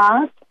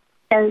 Marv,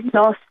 has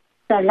lost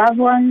the loved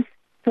ones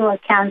to a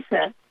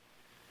cancer.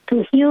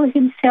 To heal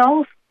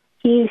himself,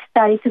 he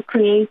started to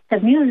create the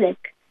music.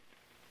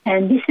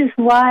 And this is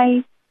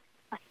why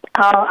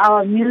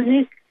our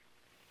music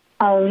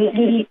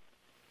really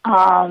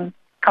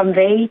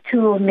convey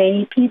to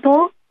many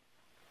people.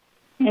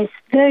 It's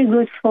very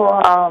good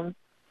for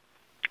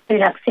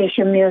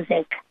relaxation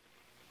music.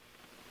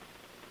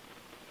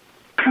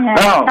 And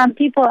Oh. some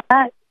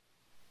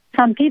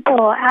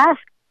people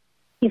ask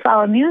if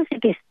our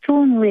music is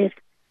tuned with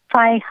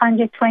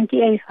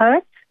 528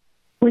 hertz,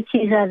 which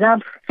is a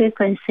love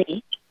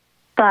frequency.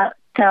 But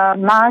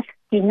Marv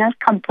did not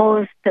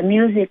compose the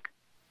music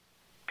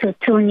to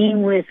tune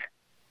in with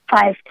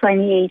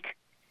 528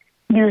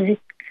 music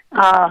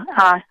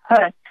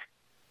hertz.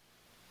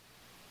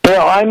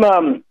 Well, I'm,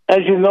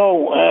 as you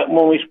know,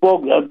 when we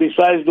spoke,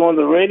 besides doing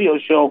the radio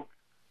show,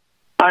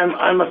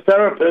 I'm a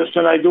therapist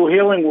and I do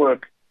healing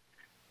work.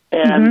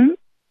 And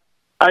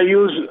I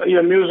use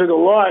your music a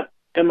lot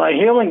in my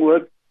healing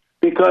work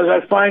because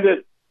I find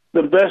it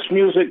the best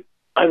music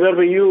I've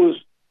ever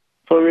used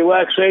for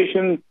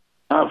relaxation,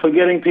 for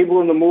getting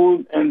people in the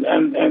mood, and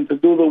to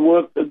do the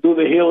work, to do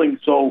the healing.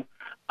 So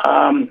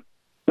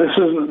this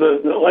is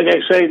like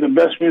I say, the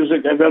best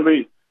music I've ever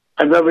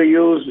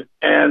used.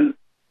 And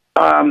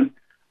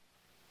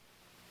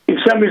you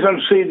sent me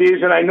some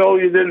CDs, and I know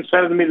you didn't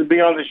send it to me to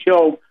be on the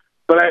show,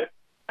 but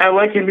I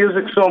like your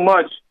music so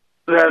much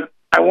that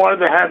I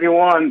wanted to have you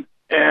on,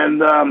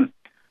 and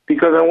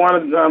because I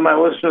wanted my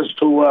listeners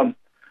to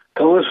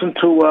listen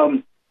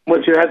to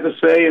what you had to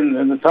say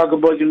and to talk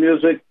about your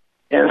music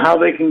and how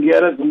they can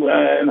get it and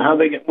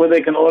where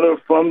they can order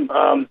it from,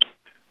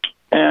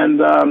 and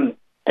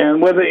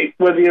whether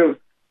you're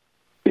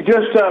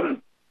just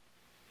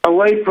a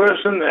lay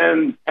person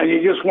and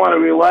you just want to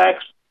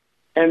relax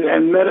and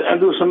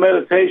do some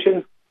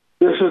meditation,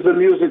 this is the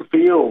music for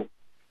you.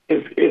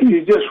 If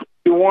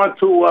you want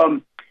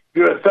to,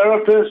 you're a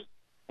therapist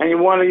and you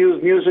want to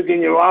use music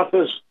in your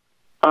office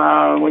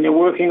when you're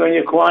working on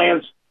your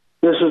clients,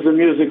 this is the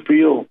music for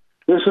you.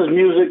 This is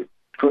music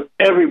for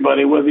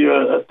everybody, whether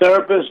you're a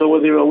therapist or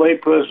whether you're a lay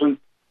person.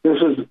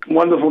 This is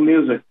wonderful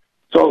music.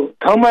 So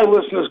tell my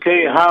listeners,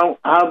 Kay, how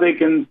they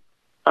can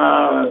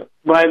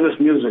buy this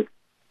music.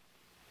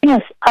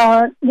 Yes,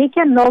 they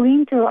can log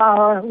into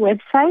our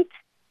website,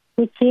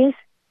 which is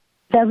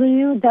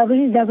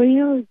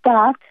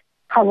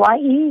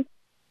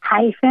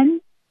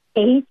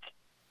www.hawaii-h,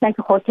 like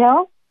a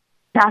hotel,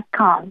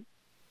 .com.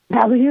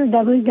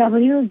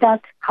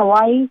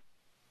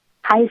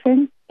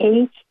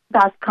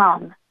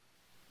 www.hawaii-h.com.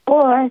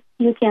 Or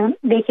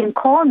they can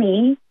call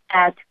me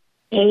at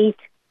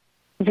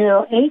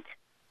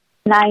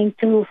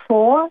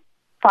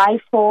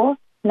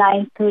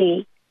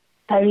 808-924-5493.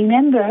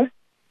 Remember,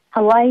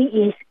 Hawaii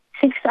is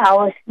 6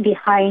 hours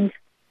behind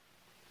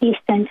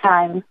Eastern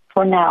Time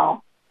for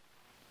now.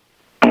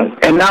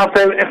 And now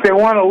if they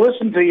want to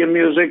listen to your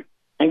music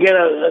and get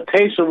a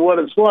taste of what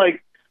it's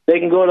like, they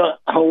can go to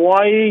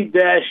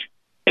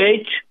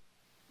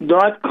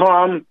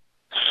hawaii-h.com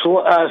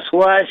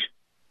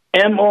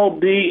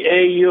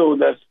 /MOBAU.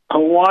 That's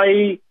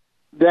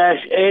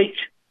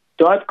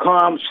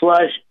hawaii-h.com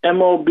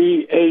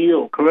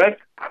 /MOBAU,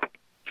 correct?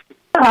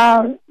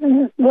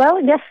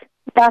 Well, just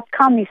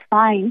 .com is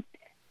fine.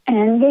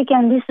 And they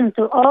can listen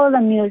to all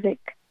the music.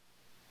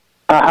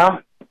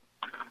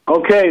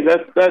 Okay,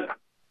 that's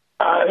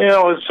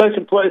it's such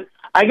a place.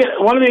 I get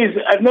one of these.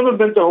 I've never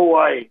been to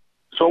Hawaii,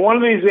 so one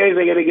of these days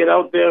I got to get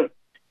out there,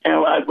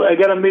 and I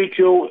got to meet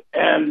you,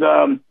 and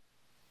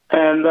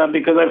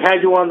because I've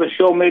had you on the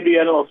show maybe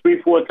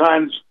 3-4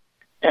 times,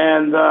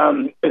 and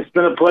it's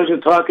been a pleasure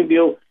talking to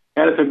you,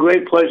 and it's a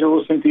great pleasure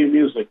listening to your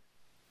music.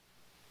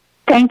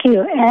 Thank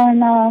you,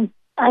 and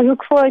I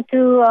look forward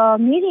to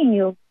meeting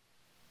you.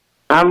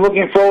 I'm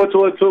looking forward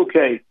to it too,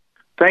 Kay.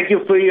 Thank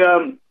you for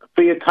your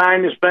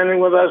time you're spending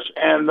with us,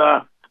 and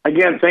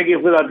again, thank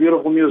you for that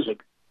beautiful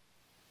music.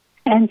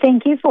 And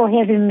thank you for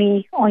having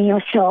me on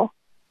your show.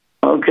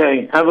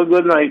 Okay, have a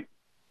good night.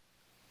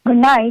 Good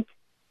night.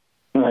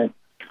 All right.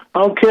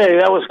 Okay,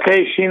 that was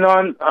Kay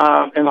Shinon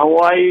in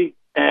Hawaii,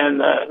 and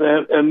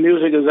the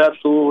music is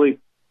absolutely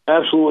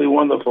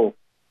wonderful.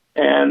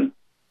 And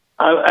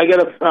I got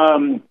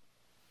to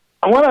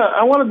I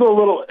want to do a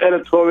little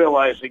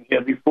editorializing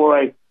here before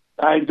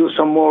I do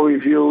some more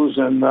reviews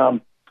and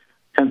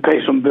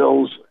pay some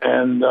bills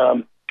and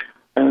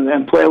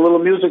play a little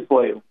music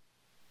for you.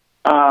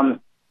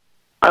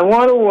 I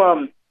want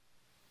to.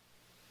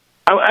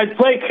 I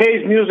play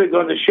Kay's music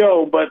on the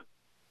show, but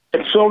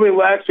it's so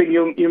relaxing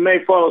you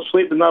may fall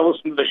asleep and not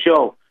listen to the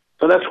show.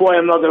 So that's why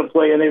I'm not going to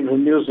play any of her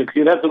music.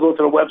 You'd have to go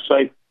to the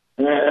website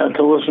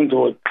to listen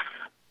to it.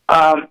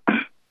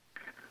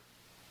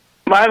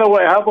 By the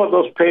way, how about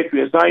those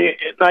Patriots? Now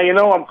you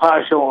know I'm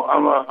partial.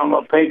 I'm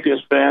a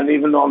Patriots fan,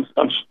 even though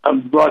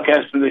I'm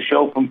broadcasting the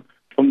show from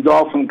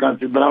Dolphin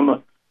country. But I'm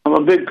a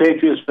big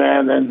Patriots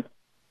fan,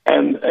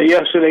 and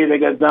yesterday they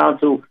got down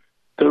to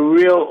the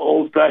real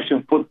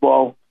old-fashioned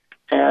football,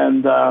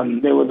 and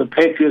they were the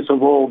Patriots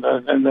of old,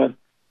 and they're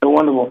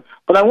wonderful.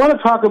 But I want to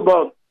talk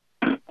about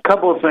a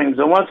couple of things.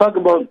 I want to talk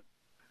about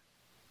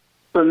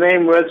the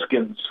name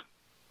Redskins.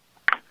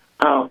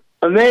 The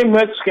name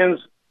Redskins,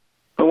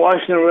 the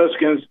Washington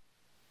Redskins,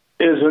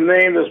 is a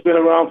name that's been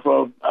around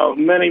for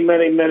many,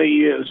 many, many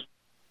years,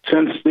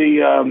 since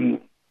the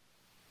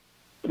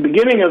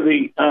beginning of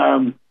the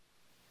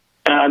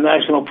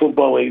National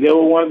Football League. They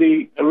were one of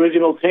the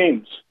original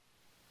teams.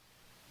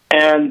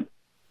 And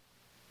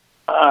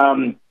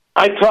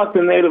I talk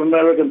to Native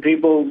American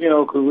people,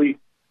 because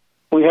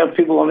we have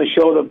people on the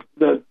show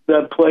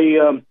that play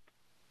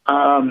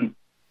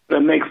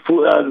that make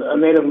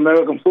Native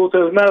American flutes.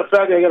 As a matter of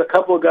fact, I got a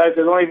couple of guys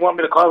that don't even want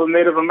me to call them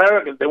Native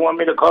Americans. They want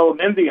me to call them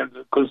Indians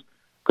because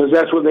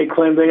that's what they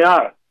claim they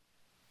are.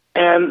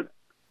 And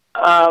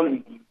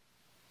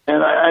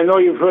I know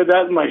you've heard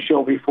that in my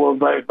show before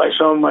by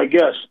some of my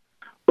guests,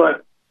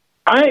 but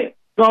I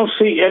don't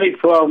see any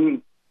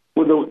problem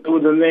with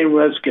the name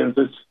Redskins.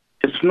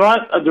 It's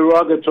not a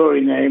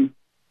derogatory name.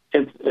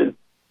 It's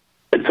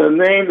a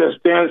name that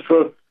stands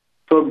for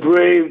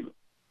brave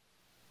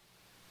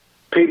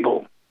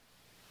people.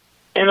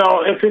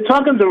 If you're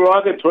talking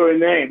derogatory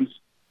names,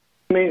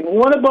 I mean,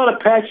 what about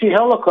Apache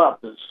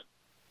helicopters?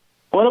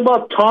 What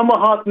about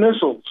Tomahawk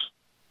missiles?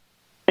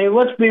 I mean,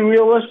 let's be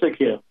realistic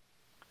here.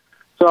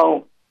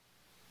 So,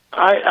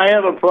 I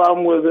have a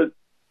problem with it,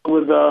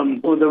 with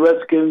the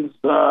Redskins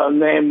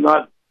name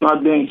not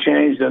being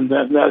changed, and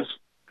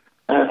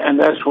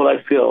that's what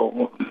I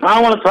feel.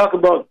 I want to talk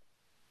about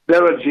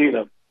Derek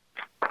Jeter.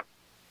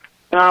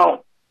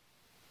 Now,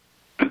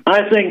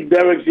 I think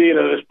Derek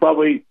Jeter is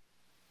probably,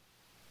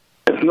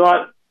 if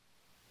not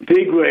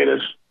the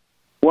greatest,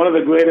 one of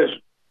the greatest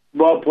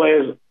ball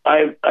players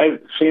I've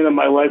seen in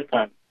my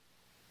lifetime.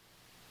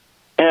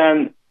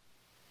 And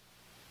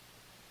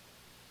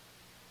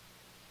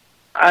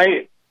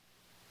I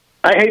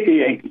hate the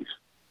Yankees.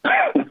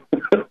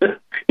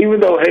 Even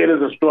though hate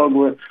is a strong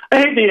word. I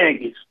hate the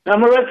Yankees.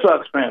 I'm a Red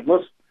Sox fan.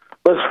 Let's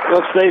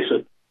face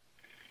it.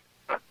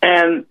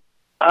 And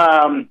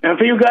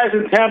for you guys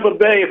in Tampa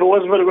Bay, if it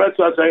wasn't for the Red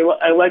Sox,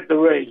 I like the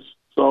Rays.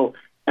 So,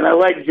 and I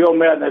like Joe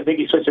Madden. I think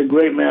he's such a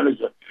great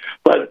manager.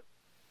 But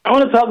I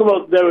want to talk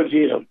about Derek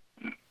Jeter.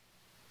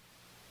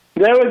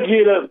 Derek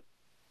Jeter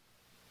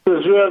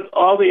deserved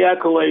all the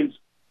accolades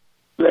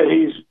that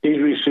he's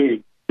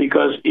received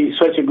because he's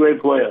such a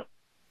great player.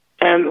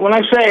 And when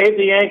I say I hate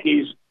the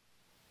Yankees,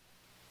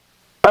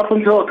 up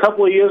until a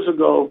couple of years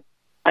ago,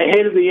 I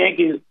hated the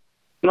Yankees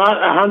not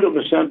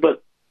 100%,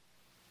 but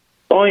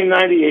only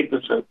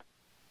 98%.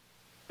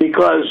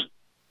 Because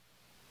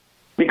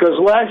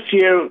last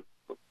year,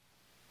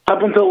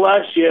 up until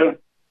last year,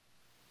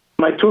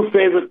 my two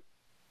favorite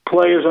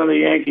players on the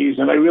Yankees,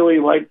 and I really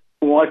liked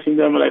watching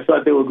them, and I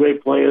thought they were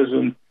great players,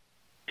 and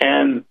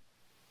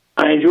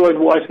I enjoyed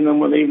watching them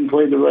when they even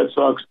played the Red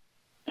Sox.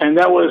 And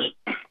that was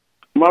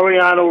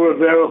Mariano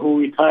Rivera, who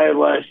retired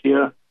last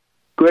year.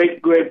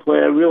 Great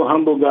player, real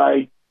humble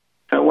guy,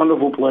 a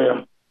wonderful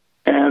player.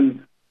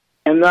 And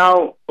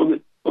now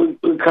we're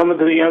coming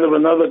to the end of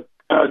another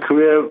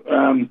career,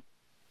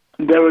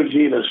 Derek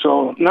Jeter.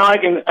 So now I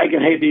can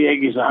hate the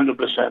Yankees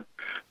 100%.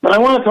 But I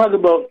want to talk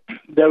about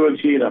Derek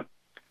Jeter.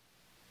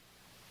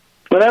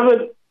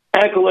 Whatever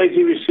accolades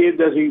he received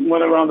as he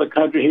went around the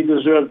country, he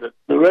deserved it.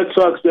 The Red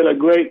Sox did a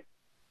great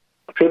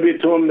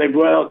tribute to him. They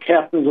brought out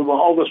captains of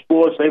all the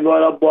sports. They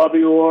brought out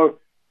Bobby Orr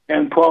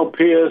and Paul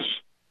Pierce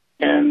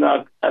and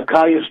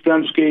Kyle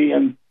Yastrzemski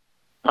and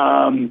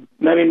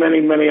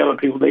many other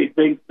people. They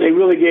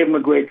really gave him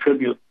a great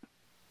tribute.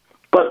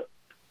 But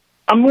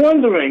I'm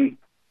wondering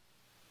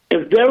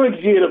if Derek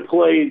Jeter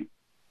played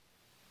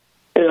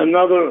in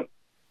another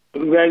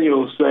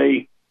venue,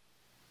 say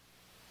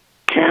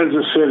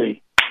Kansas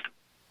City,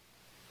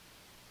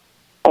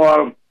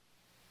 or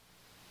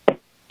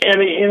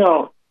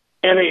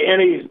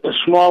any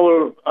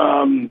smaller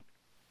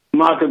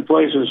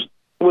marketplaces,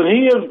 would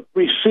he have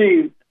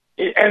received,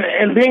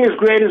 and being as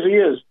great as he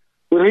is,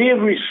 would he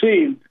have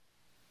received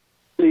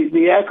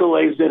the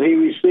accolades that he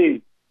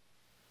received?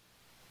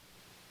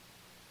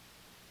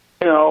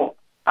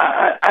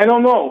 I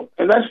don't know,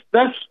 and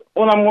that's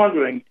what I'm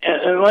wondering.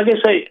 And like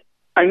I say,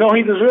 I know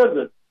he deserved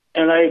it,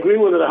 and I agree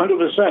with it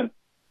 100%.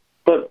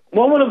 But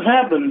what would have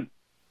happened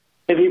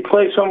if he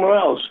played somewhere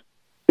else?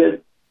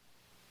 That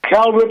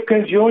Cal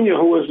Ripken Jr.,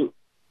 who was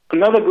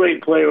another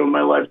great player in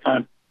my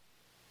lifetime,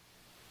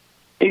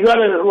 he got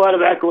a lot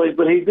of accolades,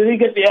 but did he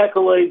get the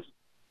accolades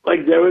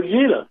like Derek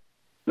Jeter?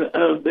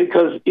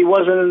 Because he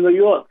wasn't in New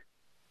York.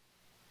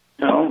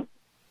 I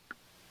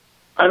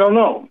don't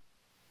know.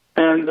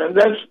 And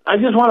I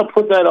just want to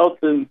put that out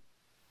to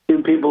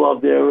people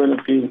out there, and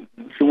if you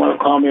want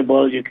to call me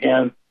about it, you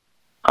can.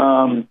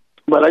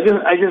 But I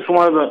just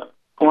wanted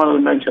to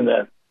mention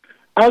that.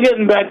 Now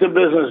getting back to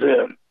business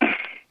here.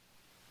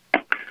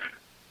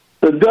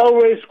 The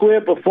Delray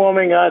Square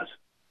Performing Arts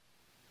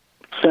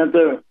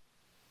Center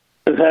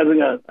is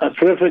having a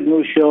terrific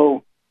new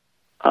show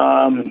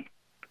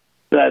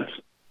that's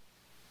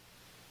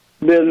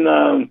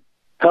been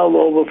held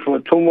over for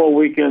 2 more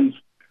weekends,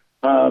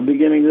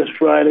 beginning this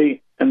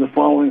Friday and the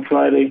following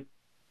Friday.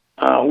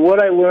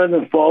 What I Learned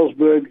in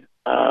Fallsburg,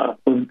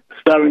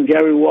 starring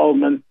Gary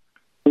Waldman,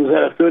 who's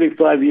had a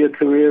 35-year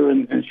career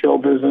in show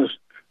business,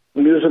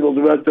 musical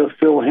director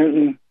Phil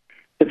Hinton.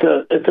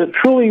 It's a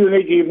truly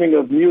unique evening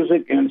of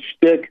music and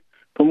shtick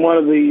from one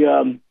of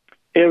the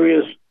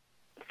area's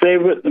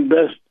favorite and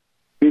best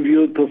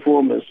reviewed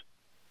performers.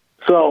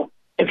 So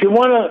if you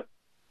want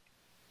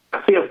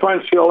to see a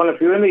fun show, and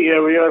if you're in the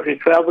area, or if you're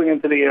traveling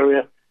into the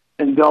area,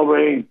 in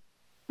Delray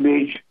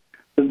Beach,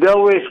 the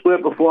Delray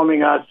Square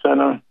Performing Arts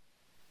Center.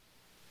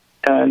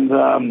 And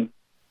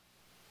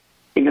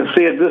you can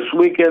see it this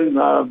weekend,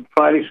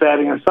 Friday,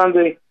 Saturday, and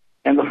Sunday,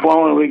 and the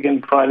following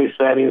weekend, Friday,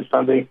 Saturday, and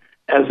Sunday,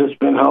 as it's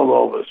been held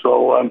over.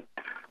 So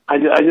I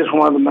just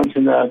wanted to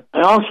mention that.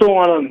 I also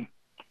want to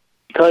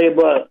tell you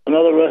about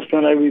another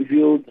restaurant I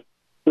reviewed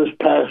this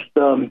past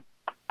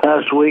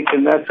week,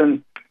 and that's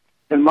in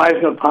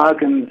Meisner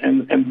Park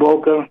in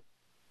Boca.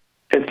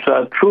 It's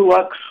True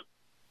Lux,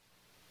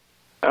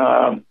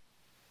 and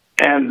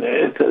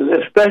it's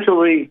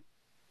especially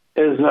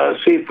is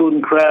seafood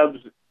and crabs,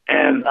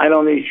 and I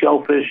don't eat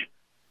shellfish,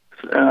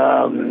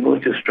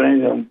 which is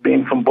strange,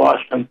 being from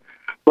Boston,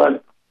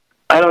 but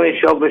I don't eat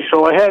shellfish,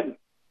 so I had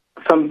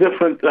some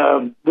different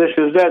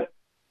dishes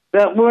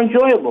that were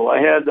enjoyable.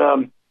 I had,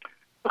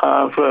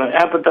 for an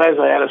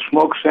appetizer, I had a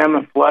smoked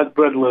salmon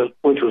flatbread,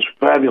 which was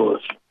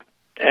fabulous,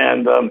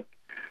 and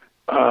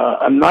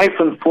a knife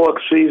and fork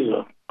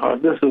Caesar.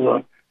 This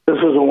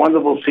is a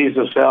wonderful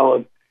Caesar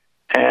salad,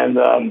 and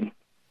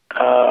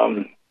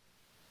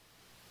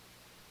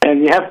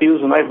you have to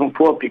use a knife and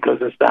fork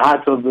because it's the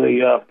heart of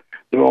the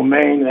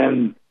romaine,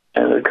 and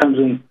it comes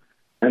in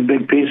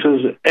big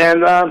pieces.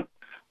 And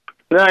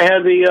then I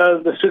had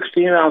the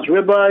 16-ounce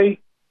ribeye,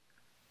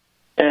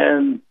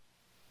 and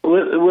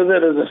with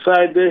it as a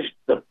side dish,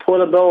 the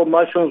portobello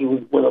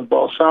mushrooms with a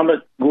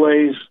balsamic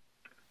glaze,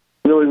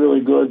 really,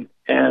 really good.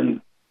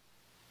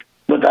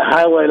 But the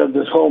highlight of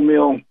this whole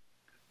meal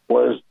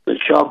was the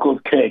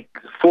chocolate cake,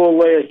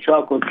 4-layer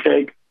chocolate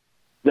cake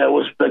that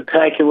was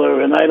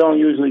spectacular. And I don't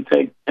usually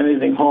take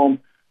anything home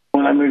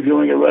when I'm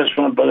reviewing a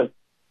restaurant, but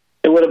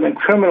it would have been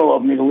criminal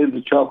of me to leave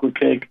the chocolate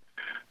cake.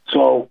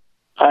 So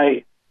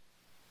I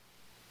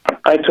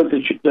took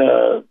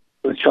the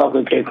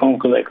chocolate cake home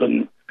because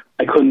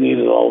I couldn't eat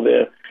it all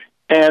there.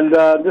 And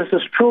this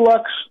is True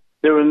Lux.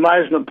 They're in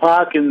Meisner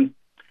Park in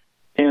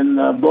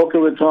Boca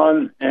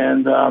Raton,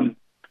 and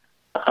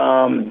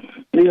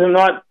these are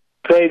not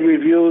paid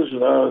reviews.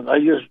 I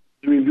just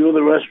review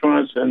the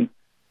restaurants and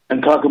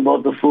talk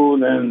about the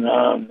food, and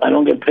I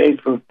don't get paid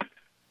for,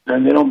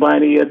 and they don't buy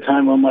any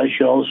airtime on my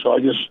show. So I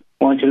just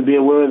want you to be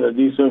aware that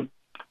these are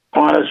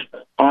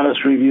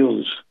honest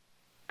reviews.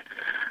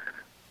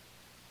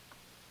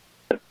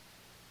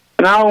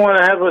 Now I want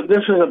to have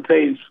this is a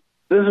page.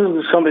 This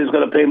is somebody who's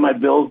going to pay my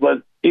bills,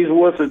 but he's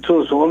worth it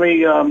too. So let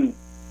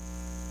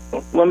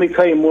me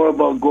tell you more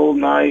about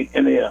GoldenEye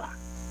in Ear.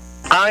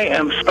 I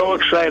am so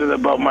excited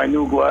about my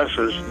new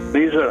glasses.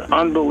 These are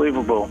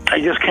unbelievable. I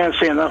just can't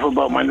say enough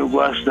about my new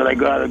glasses that I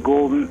got at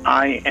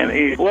GoldenEye and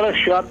Ear. What a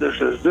shop this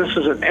is. This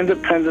is an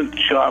independent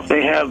shop.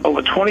 They have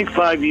over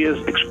 25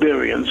 years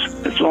experience.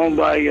 It's owned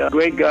by a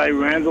great guy,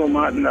 Randall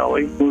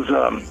Martinelli, who's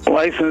a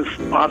licensed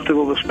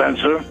optical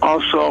dispenser.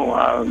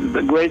 Also,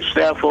 the great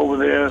staff over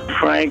there,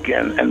 Frank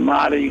and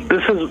Marty.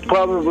 This is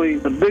probably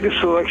the biggest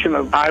selection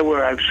of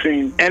eyewear I've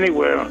seen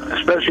anywhere,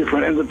 especially for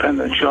an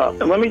independent shop.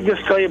 And let me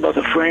just tell you about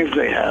the frames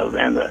they have,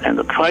 and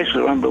the prices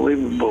are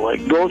unbelievable.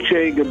 Like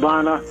Dolce &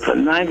 Gabbana for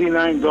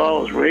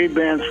 $99,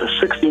 Ray-Bans for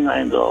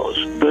 $69,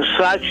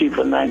 Versace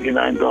for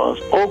 $99,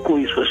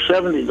 Oakley's for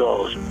 $70,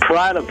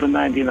 Prada for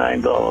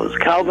 $99,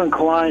 Calvin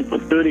Klein for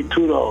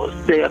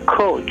 $32. They are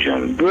Coach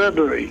and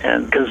Burberry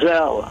and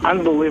Gazelle.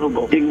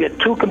 Unbelievable. You can get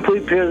 2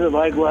 complete pairs of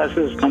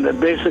eyeglasses on their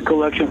basic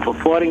collection for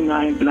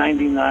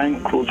 $49.99.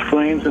 Includes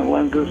frames and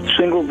lenses,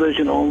 single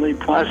vision only,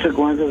 plastic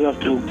lenses up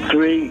to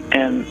 3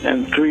 and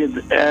 3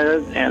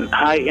 added, and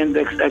high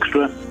index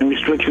extra, and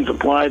restrictions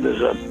apply.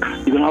 You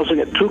can also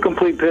get 2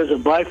 complete pairs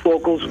of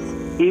bifocals,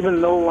 even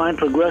no-line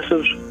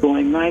progressives,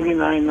 going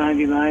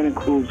 $99.99.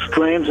 Includes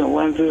frames and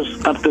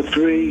lenses up to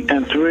 3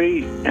 and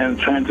 3, and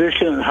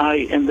transition and high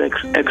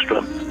index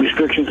extra.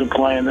 Restrictions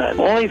apply in that.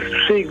 Only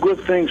see good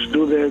things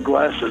through their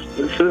glasses.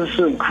 This is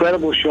an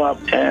incredible shop,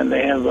 and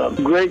they have a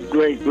great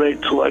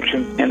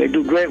selection, and they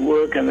do great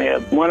work, and they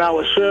have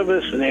 1-hour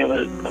service, and they have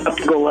an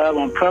optical lab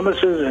on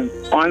premises, and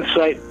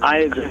on-site eye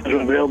exams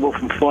are available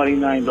from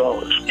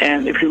 $49.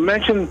 And if you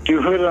mention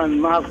you heard it on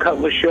Marv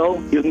Cutler show,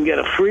 you can get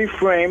a free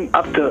frame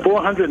up to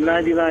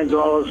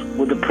 $499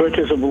 with the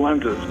purchase of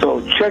lenses.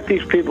 So check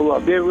these people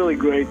out. They're really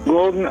great.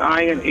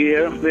 GoldenEye and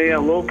Ear. They are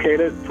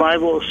located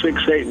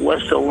 5068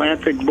 West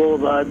Atlantic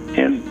Boulevard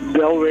in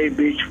Delray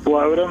Beach,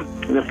 Florida.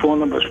 Their phone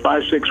number is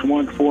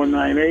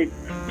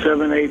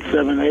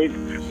 561-498-7878.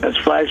 That's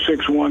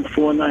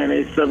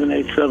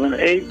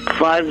 561-498-7878.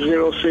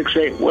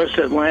 5068 West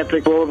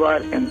Atlantic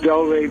Boulevard in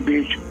Delray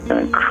Beach. An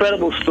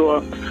incredible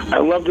store. I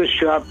love this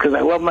shop because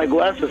I love my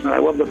glasses and I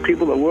love the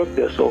people that work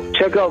there. So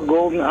check out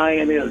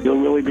GoldenEye and Ear.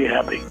 You'll really be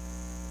happy.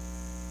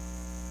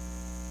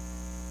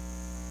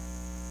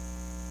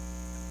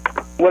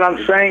 What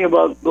I'm saying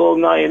about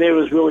GoldenEye and Ear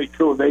is really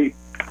true.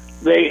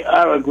 They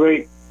are a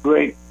great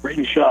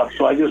shop.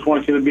 So I just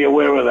want you to be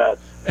aware of that.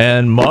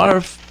 And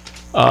Marv,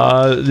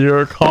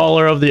 your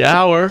caller of the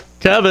hour,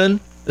 Kevin,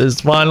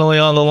 is finally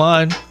on the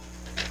line.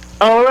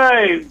 All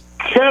right,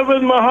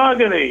 Kevin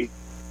Mahogany.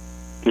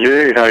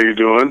 Hey, how you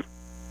doing?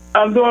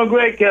 I'm doing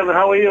great, Kevin.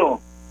 How are you?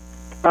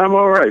 I'm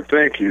all right,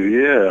 thank you.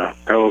 Yeah,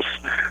 how's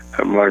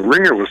My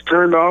ringer was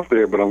turned off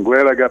there, but I'm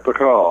glad I got the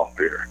call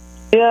here.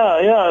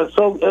 Yeah.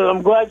 So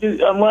I'm glad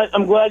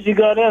you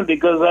got in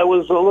because I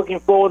was looking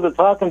forward to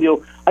talking to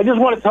you. I just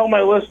want to tell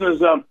my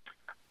listeners,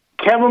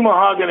 Kevin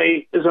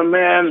Mahogany is a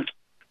man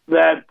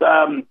that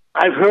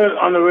I've heard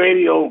on the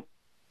radio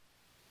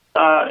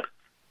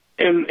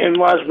in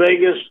Las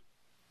Vegas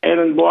and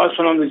in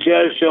Boston on the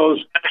jazz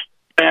shows,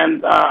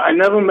 and I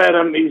never met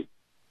him.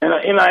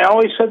 And I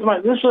always said to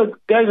myself, this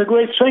guy's a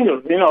great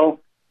singer.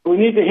 We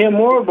need to hear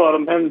more about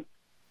him. And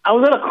I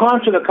was at a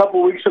concert a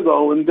couple of weeks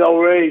ago in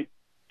Delray,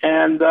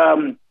 and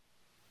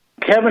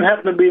Kevin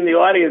happened to be in the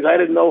audience. I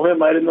didn't know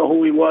him. I didn't know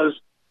who he was.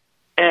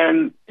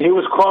 And he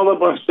was called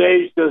up on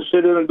stage to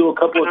sit in and do a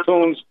couple of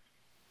tunes.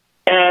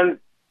 And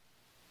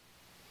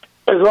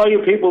as all you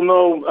people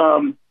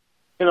know,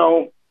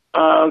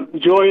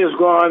 Joy is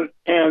gone.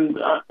 And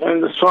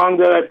the song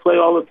that I play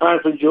all the time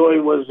for Joy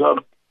was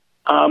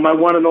My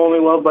One and Only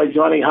Love by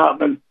Johnny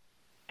Hartman.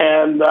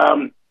 And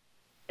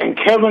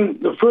Kevin,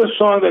 the first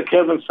song that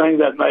Kevin sang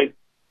that night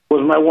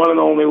was My One and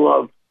Only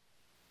Love.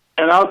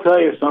 And I'll tell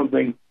you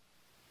something.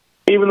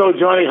 Even though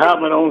Johnny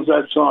Hartman owns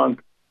that song,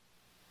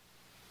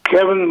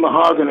 Kevin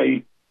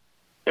Mahogany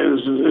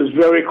is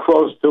very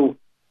close to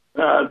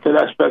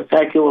that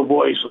spectacular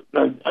voice.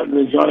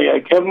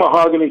 Johnny Kevin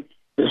Mahogany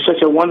is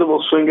such a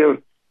wonderful singer,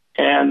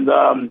 and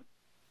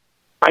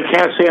I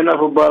can't say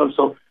enough about him.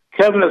 So,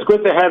 Kevin, it's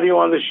good to have you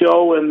on the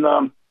show, and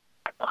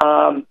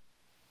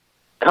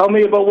tell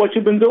me about what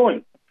you've been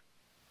doing.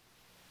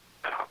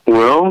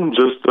 Well,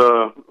 just,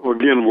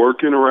 again,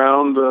 working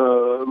around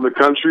the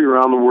country,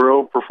 around the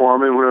world,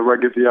 performing whenever I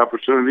get the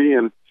opportunity.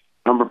 And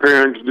I'm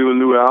preparing to do a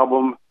new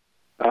album.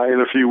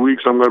 In a few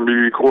weeks, I'm going to be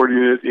recording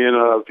it in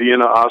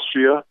Vienna,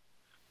 Austria,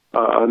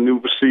 a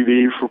new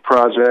CD for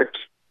project.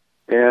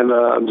 And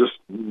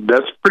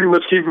that's pretty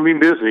much keeping me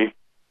busy.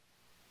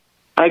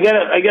 I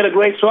get a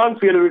great song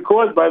for you to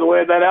record, by the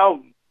way, that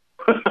album.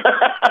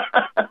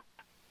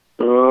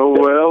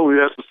 Well, we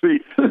have to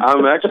see.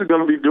 I'm actually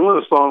going to be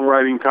doing a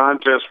songwriting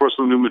contest for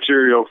some new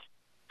material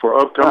for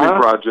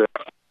upcoming projects.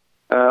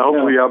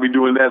 Hopefully, I'll be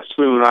doing that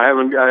soon. I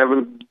haven't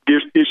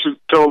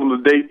told them the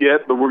date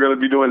yet, but we're going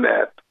to be doing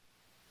that.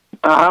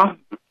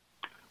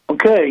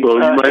 Okay. So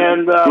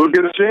we'll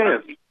get a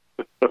chance.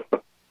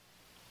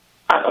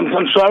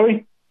 I'm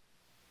sorry?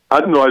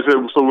 I said,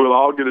 so we'll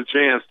all get a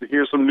chance to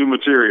hear some new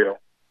material.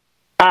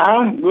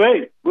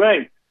 Great.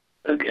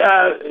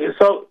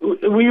 So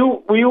were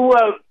you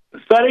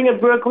studying at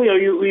Berkeley, or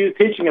were you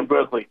teaching at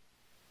Berkeley?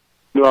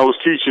 No, I was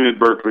teaching at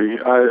Berkeley.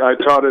 I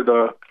taught at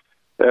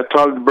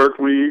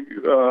Berkeley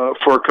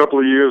for a couple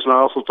of years, and I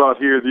also taught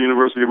here at the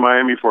University of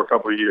Miami for a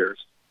couple of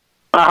years.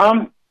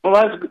 Well,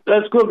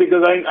 that's good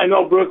because I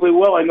know Berkeley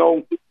well. I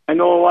know a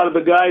lot of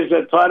the guys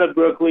that taught at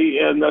Berkeley,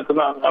 and cause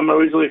I'm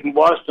originally from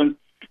Boston,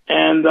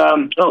 and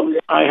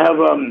I have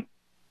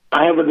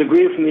a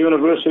degree from the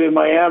University of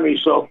Miami.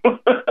 So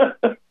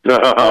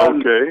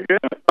okay.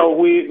 So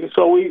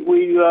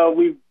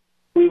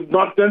we've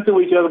bumped into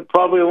each other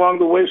probably along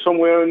the way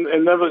somewhere,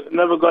 and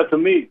never got to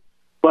meet.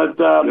 But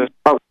you're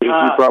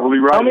probably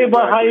right. Tell me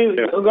about how you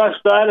got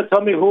started.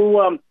 Tell me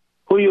who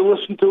you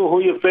listen to, who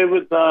your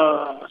favorite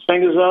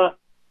singers are.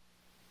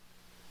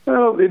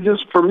 Well,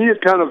 for me,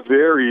 it kind of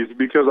varies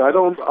because I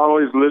don't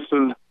always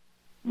listen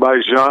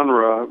by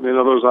genre. In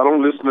other words, I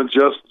don't listen to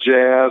just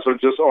jazz or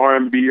just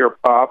R&B or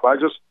pop. I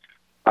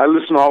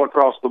listen all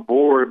across the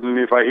board, and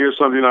if I hear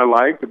something I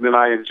like, then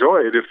I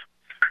enjoy it.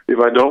 If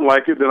I don't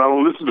like it, then I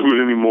don't listen to it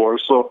anymore.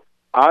 So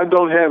I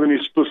don't have any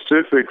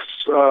specifics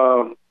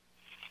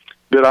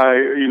that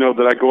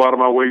I go out of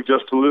my way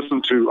just to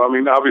listen to. I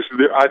mean,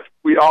 obviously,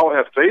 we all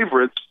have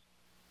favorites,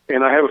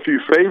 and I have a few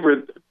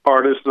favorite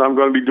artists, and I'm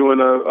going to be doing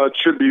a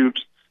tribute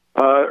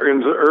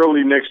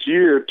early next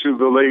year to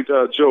the late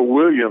Joe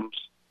Williams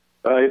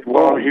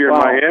while I'm here in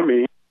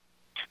Miami.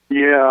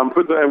 Yeah,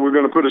 we're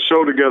going to put a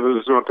show together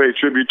that's going to pay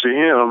tribute to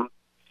him.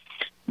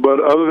 But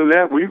other than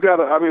that, I've got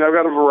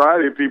a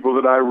variety of people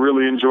that I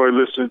really enjoy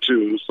listening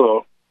to.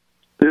 So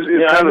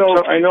I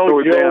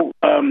know Joe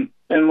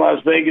in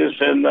Las Vegas,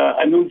 and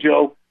I knew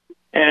Joe,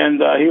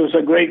 and he was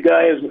a great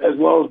guy as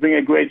well as being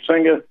a great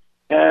singer.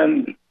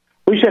 And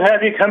we should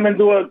have you come and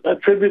do a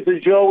tribute to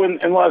Joe in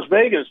Las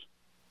Vegas,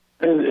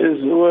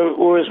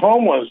 where his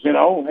home was, And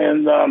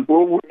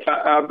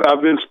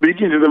I've been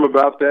speaking to them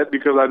about that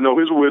because I know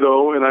his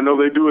widow, and I know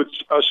they do a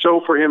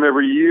show for him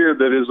every year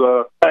that is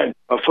a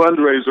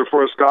fundraiser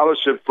for a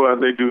scholarship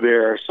fund they do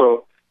there.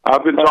 So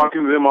I've been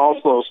talking to them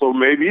also. So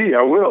maybe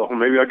I will.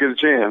 Maybe I'll get a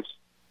chance.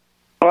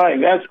 All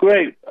right, that's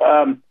great.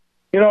 I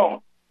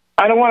don't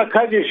want to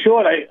cut you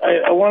short.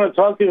 I want to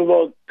talk to you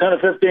about 10 or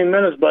 15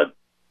 minutes, but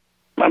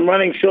I'm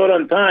running short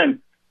on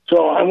time.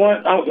 So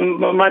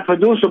my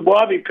producer,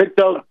 Bobby, picked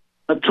out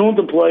a tune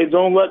to play,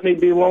 Don't Let Me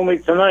Be Lonely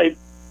Tonight.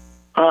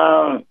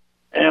 And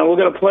we're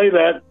going to play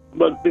that.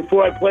 But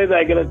before I play that,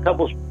 I got a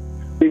couple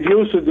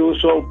reviews to do.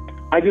 So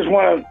I just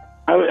want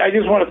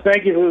to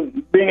thank you for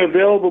being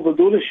available to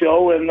do the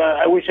show, and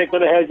I wish I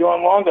could have had you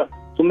on longer.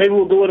 So maybe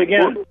we'll do it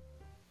again.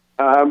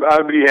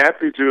 I'd be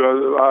happy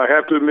to. I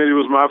have to admit it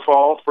was my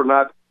fault for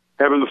not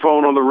having the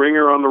phone on the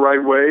ringer on the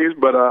right ways,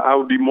 but I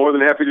would be more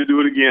than happy to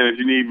do it again if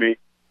you need me.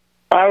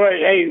 All right.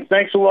 Hey,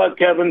 thanks a lot,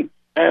 Kevin.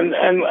 And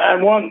I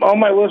want all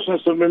my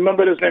listeners to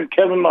remember this name,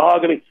 Kevin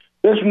Mahogany.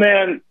 This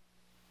man,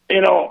 I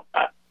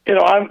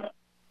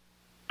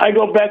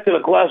go back to the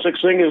classic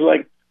singers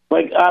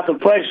like Arthur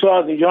Price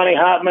and Johnny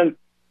Hartman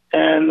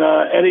and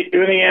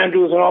Ernie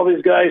Andrews and all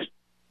these guys.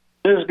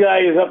 This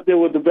guy is up there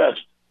with the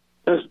best.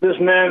 This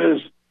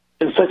man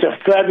is such a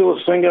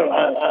fabulous singer.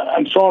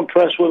 I'm so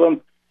impressed with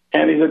him,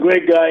 and he's a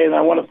great guy. And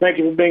I want to thank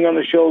you for being on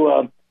the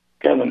show,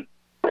 Kevin.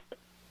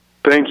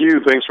 Thank you.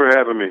 Thanks for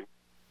having me.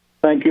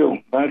 Thank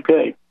you.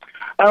 Okay.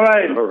 All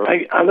right.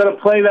 I'm going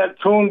to play that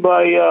tune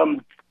by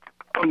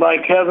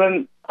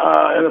Kevin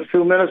in a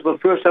few minutes,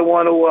 but first I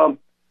want to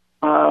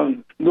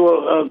do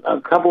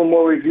a couple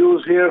more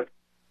reviews here.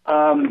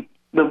 The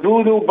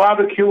Voodoo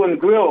Barbecue and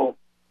Grill.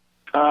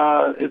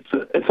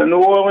 It's a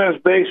New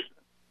Orleans-based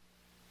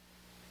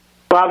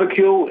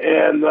barbecue,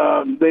 and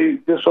they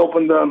just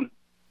opened a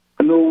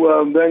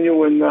new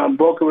venue in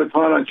Boca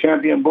Raton on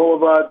Champion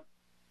Boulevard,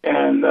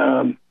 and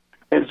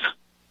it's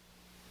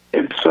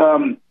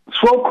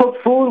slow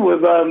cooked food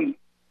with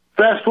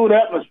fast food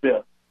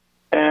atmosphere,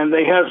 and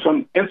they have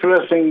some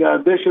interesting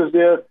dishes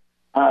there.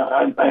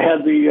 I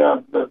had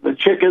the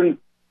chicken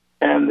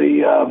and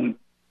the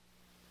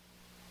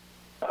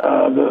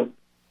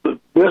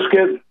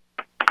brisket,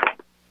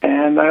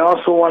 and I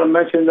also want to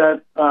mention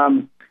that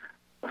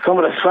some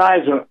of the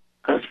sides are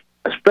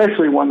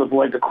especially wonderful,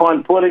 like the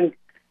corn pudding,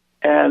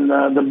 and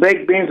the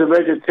baked beans are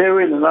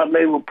vegetarian; they're not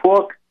made with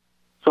pork.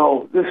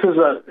 So this is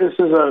a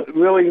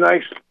really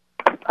nice,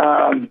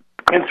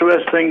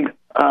 interesting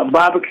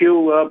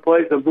barbecue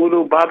place, the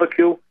Voodoo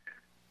Barbecue,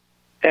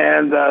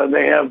 and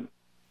they have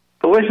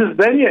delicious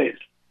beignets,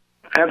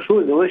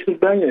 absolutely delicious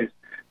beignets.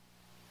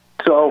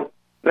 So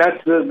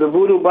that's the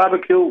Voodoo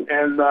Barbecue,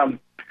 and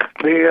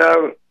they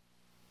are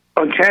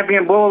on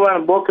Champion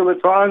Boulevard in Boca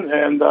Raton,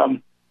 and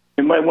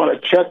you might want to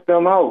check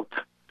them out.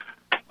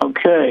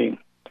 Okay.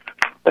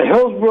 The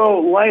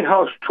Hillsborough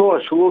Lighthouse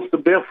Tour salutes the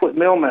Barefoot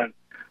Millman.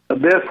 The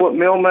Barefoot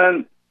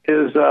Millman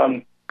is...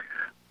 when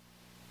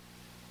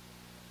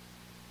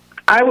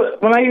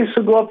I used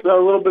to go up a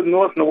little bit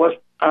north in the west,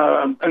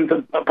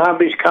 into Palm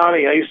Beach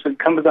County, I used to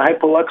come to the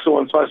Hyperluxor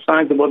and saw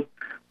signs about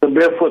the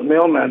Barefoot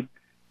Millman.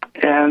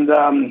 And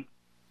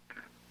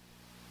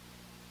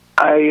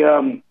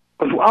I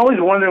was always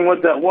wondering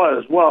what that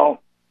was.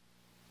 Well,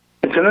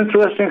 it's an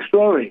interesting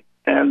story.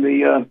 And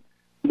the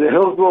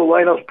Hillsborough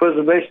Lighthouse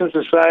Preservation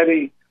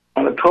Society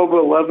on October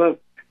 11th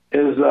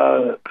is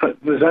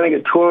presenting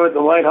a tour at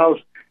the lighthouse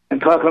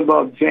and talking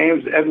about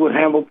James Edward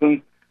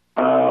Hamilton,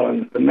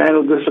 the man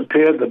who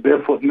disappeared, the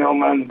Barefoot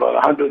Millman, about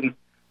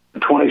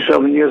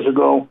 127 years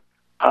ago.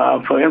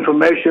 For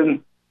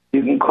information,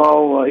 you can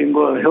call, you can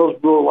go to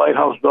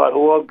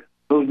hillsboroughlighthouse.org,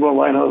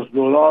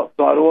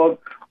 hillsboroughlighthouse.org,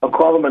 or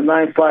call them at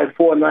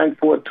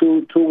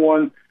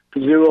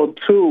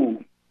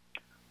 954-942-2102.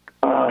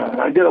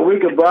 I did a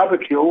week of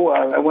barbecue.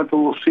 I went to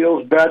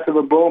Lucille's Back to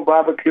the Bone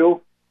Barbecue,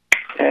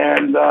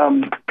 and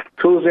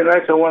Tuesday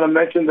nights I want to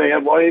mention they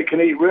have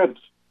all-you-can-eat ribs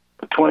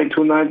for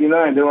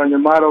 $22.99. They're on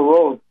Yamato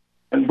Road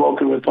in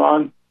Boca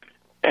Raton,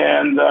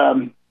 and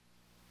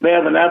they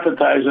have an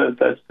appetizer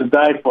that's to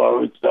die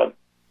for.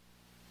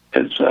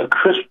 It's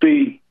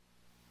crispy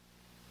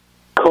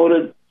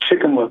coated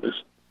chicken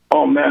livers.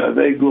 Oh man, are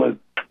they good!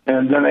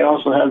 And then they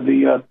also have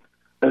the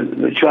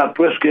chopped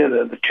brisket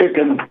and the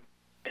chicken,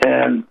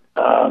 and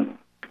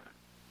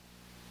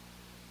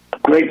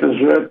great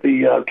dessert,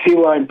 the key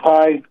lime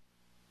pie.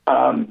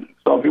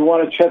 So if you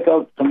want to check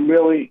out some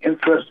really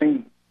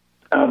interesting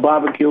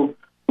barbecue,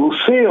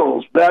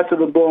 Lucille's Back to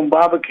the Bone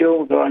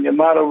Barbecue. They're on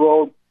Yamato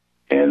Road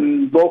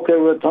in Boca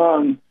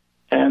Raton.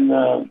 And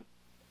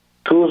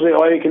Tuesday,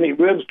 all-you-can-eat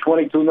ribs,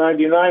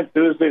 $22.99.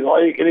 Thursday,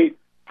 all-you-can-eat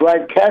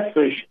fried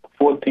catfish,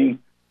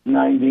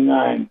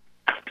 $14.99.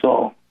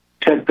 So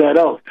check that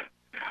out.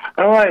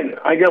 All right,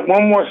 I got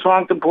one more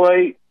song to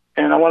play,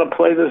 and I want to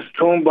play this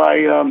tune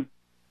by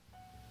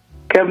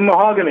Kevin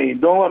Mahogany,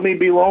 Don't Let Me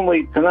Be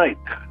Lonely Tonight.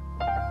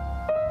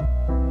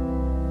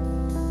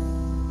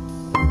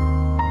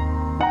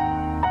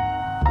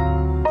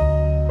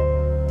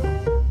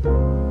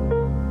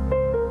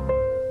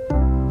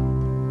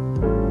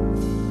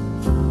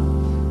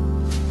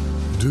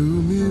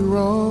 Do me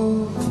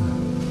wrong,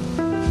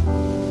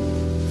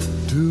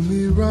 do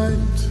me right.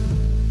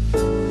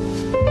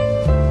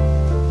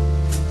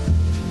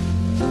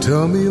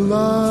 Tell me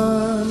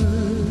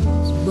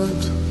lies,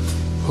 but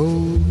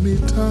hold me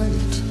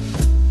tight.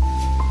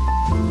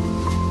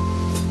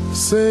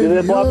 Say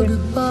your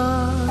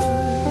goodbyes.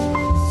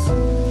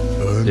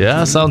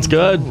 Yeah, sounds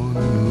good.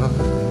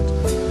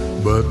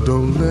 But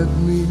don't let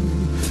me.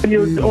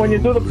 When you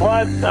do the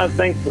pod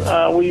thing,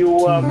 will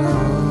you?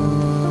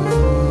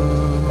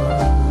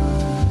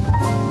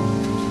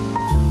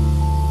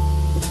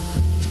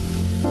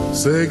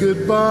 Say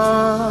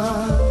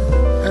goodbye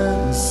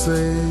and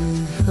say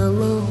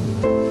hello.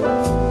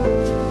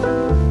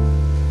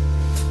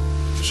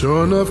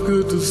 Sure enough,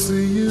 good to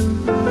see you.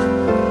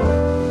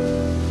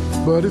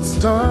 but it's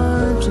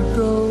time to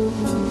go.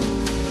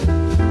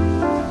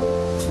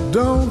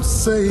 Don't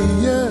say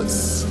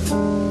yes,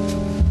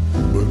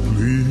 but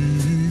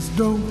please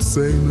don't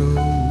say no.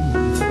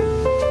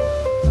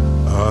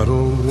 I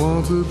don't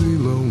want to be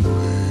lonely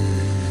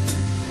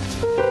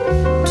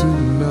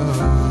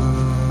tonight.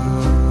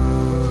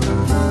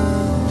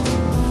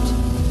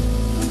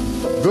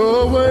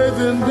 Go away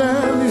then,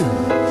 damn you.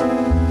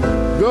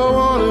 Go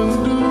on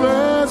and do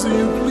as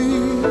you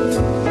please.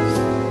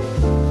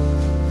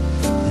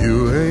 You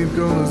ain't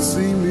gonna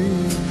see me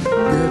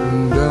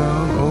getting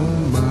down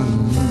on my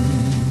knees.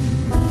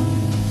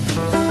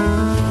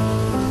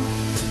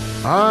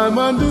 I'm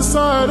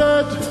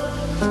undecided,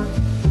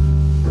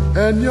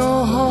 and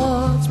your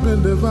heart's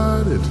been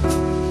divided.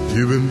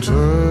 You've been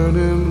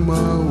turning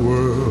my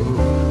world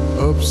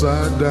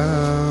upside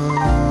down.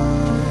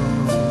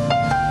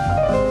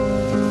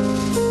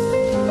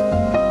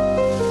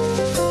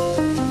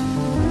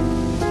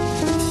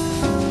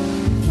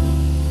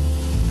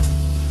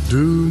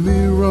 Do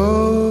me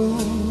wrong,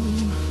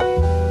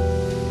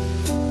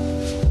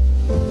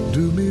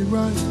 do me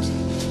right.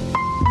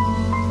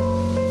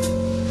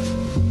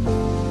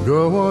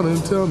 Go on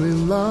and tell me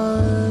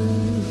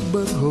lies,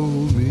 but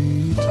hold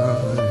me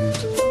tight.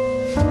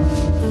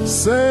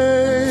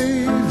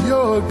 Save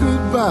your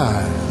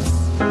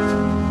goodbyes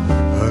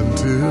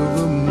until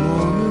the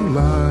morning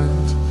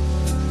light,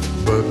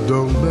 but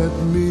don't let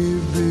me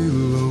be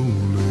lonely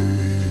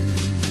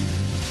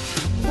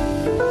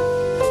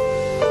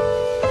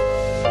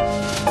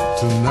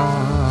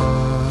tonight.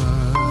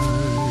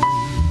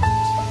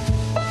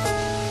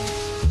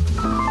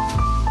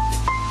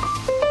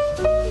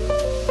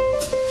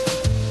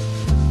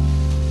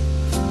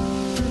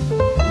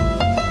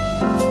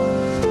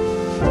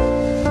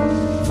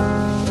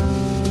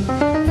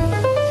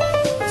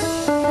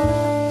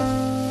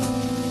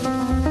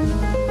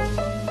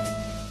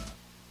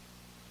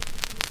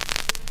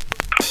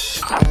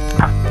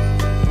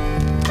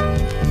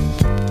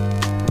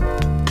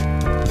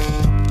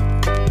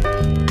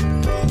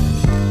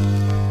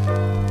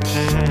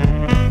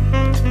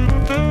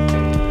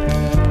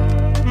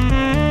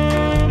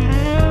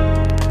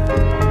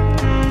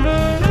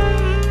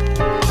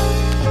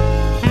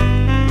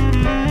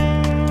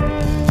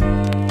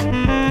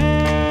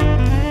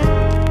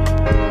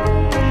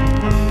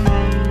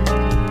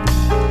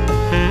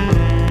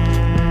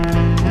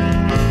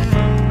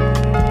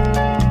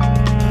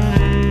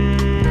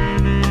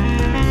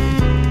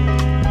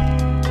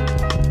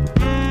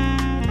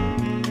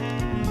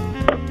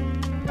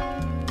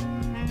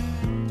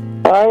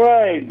 All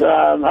right.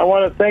 I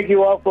want to thank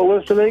you all for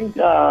listening.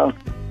 I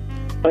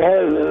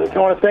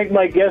want to thank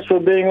my guests for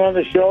being on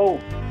the show.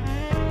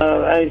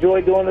 I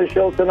enjoyed doing the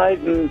show tonight,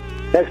 and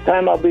next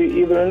time I'll be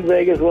either in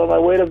Vegas or on my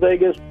way to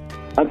Vegas.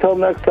 Until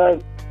next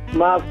time,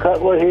 Marv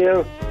Cutler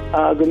here.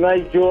 Good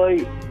night,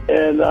 Joy,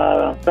 and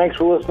thanks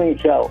for listening.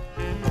 Ciao.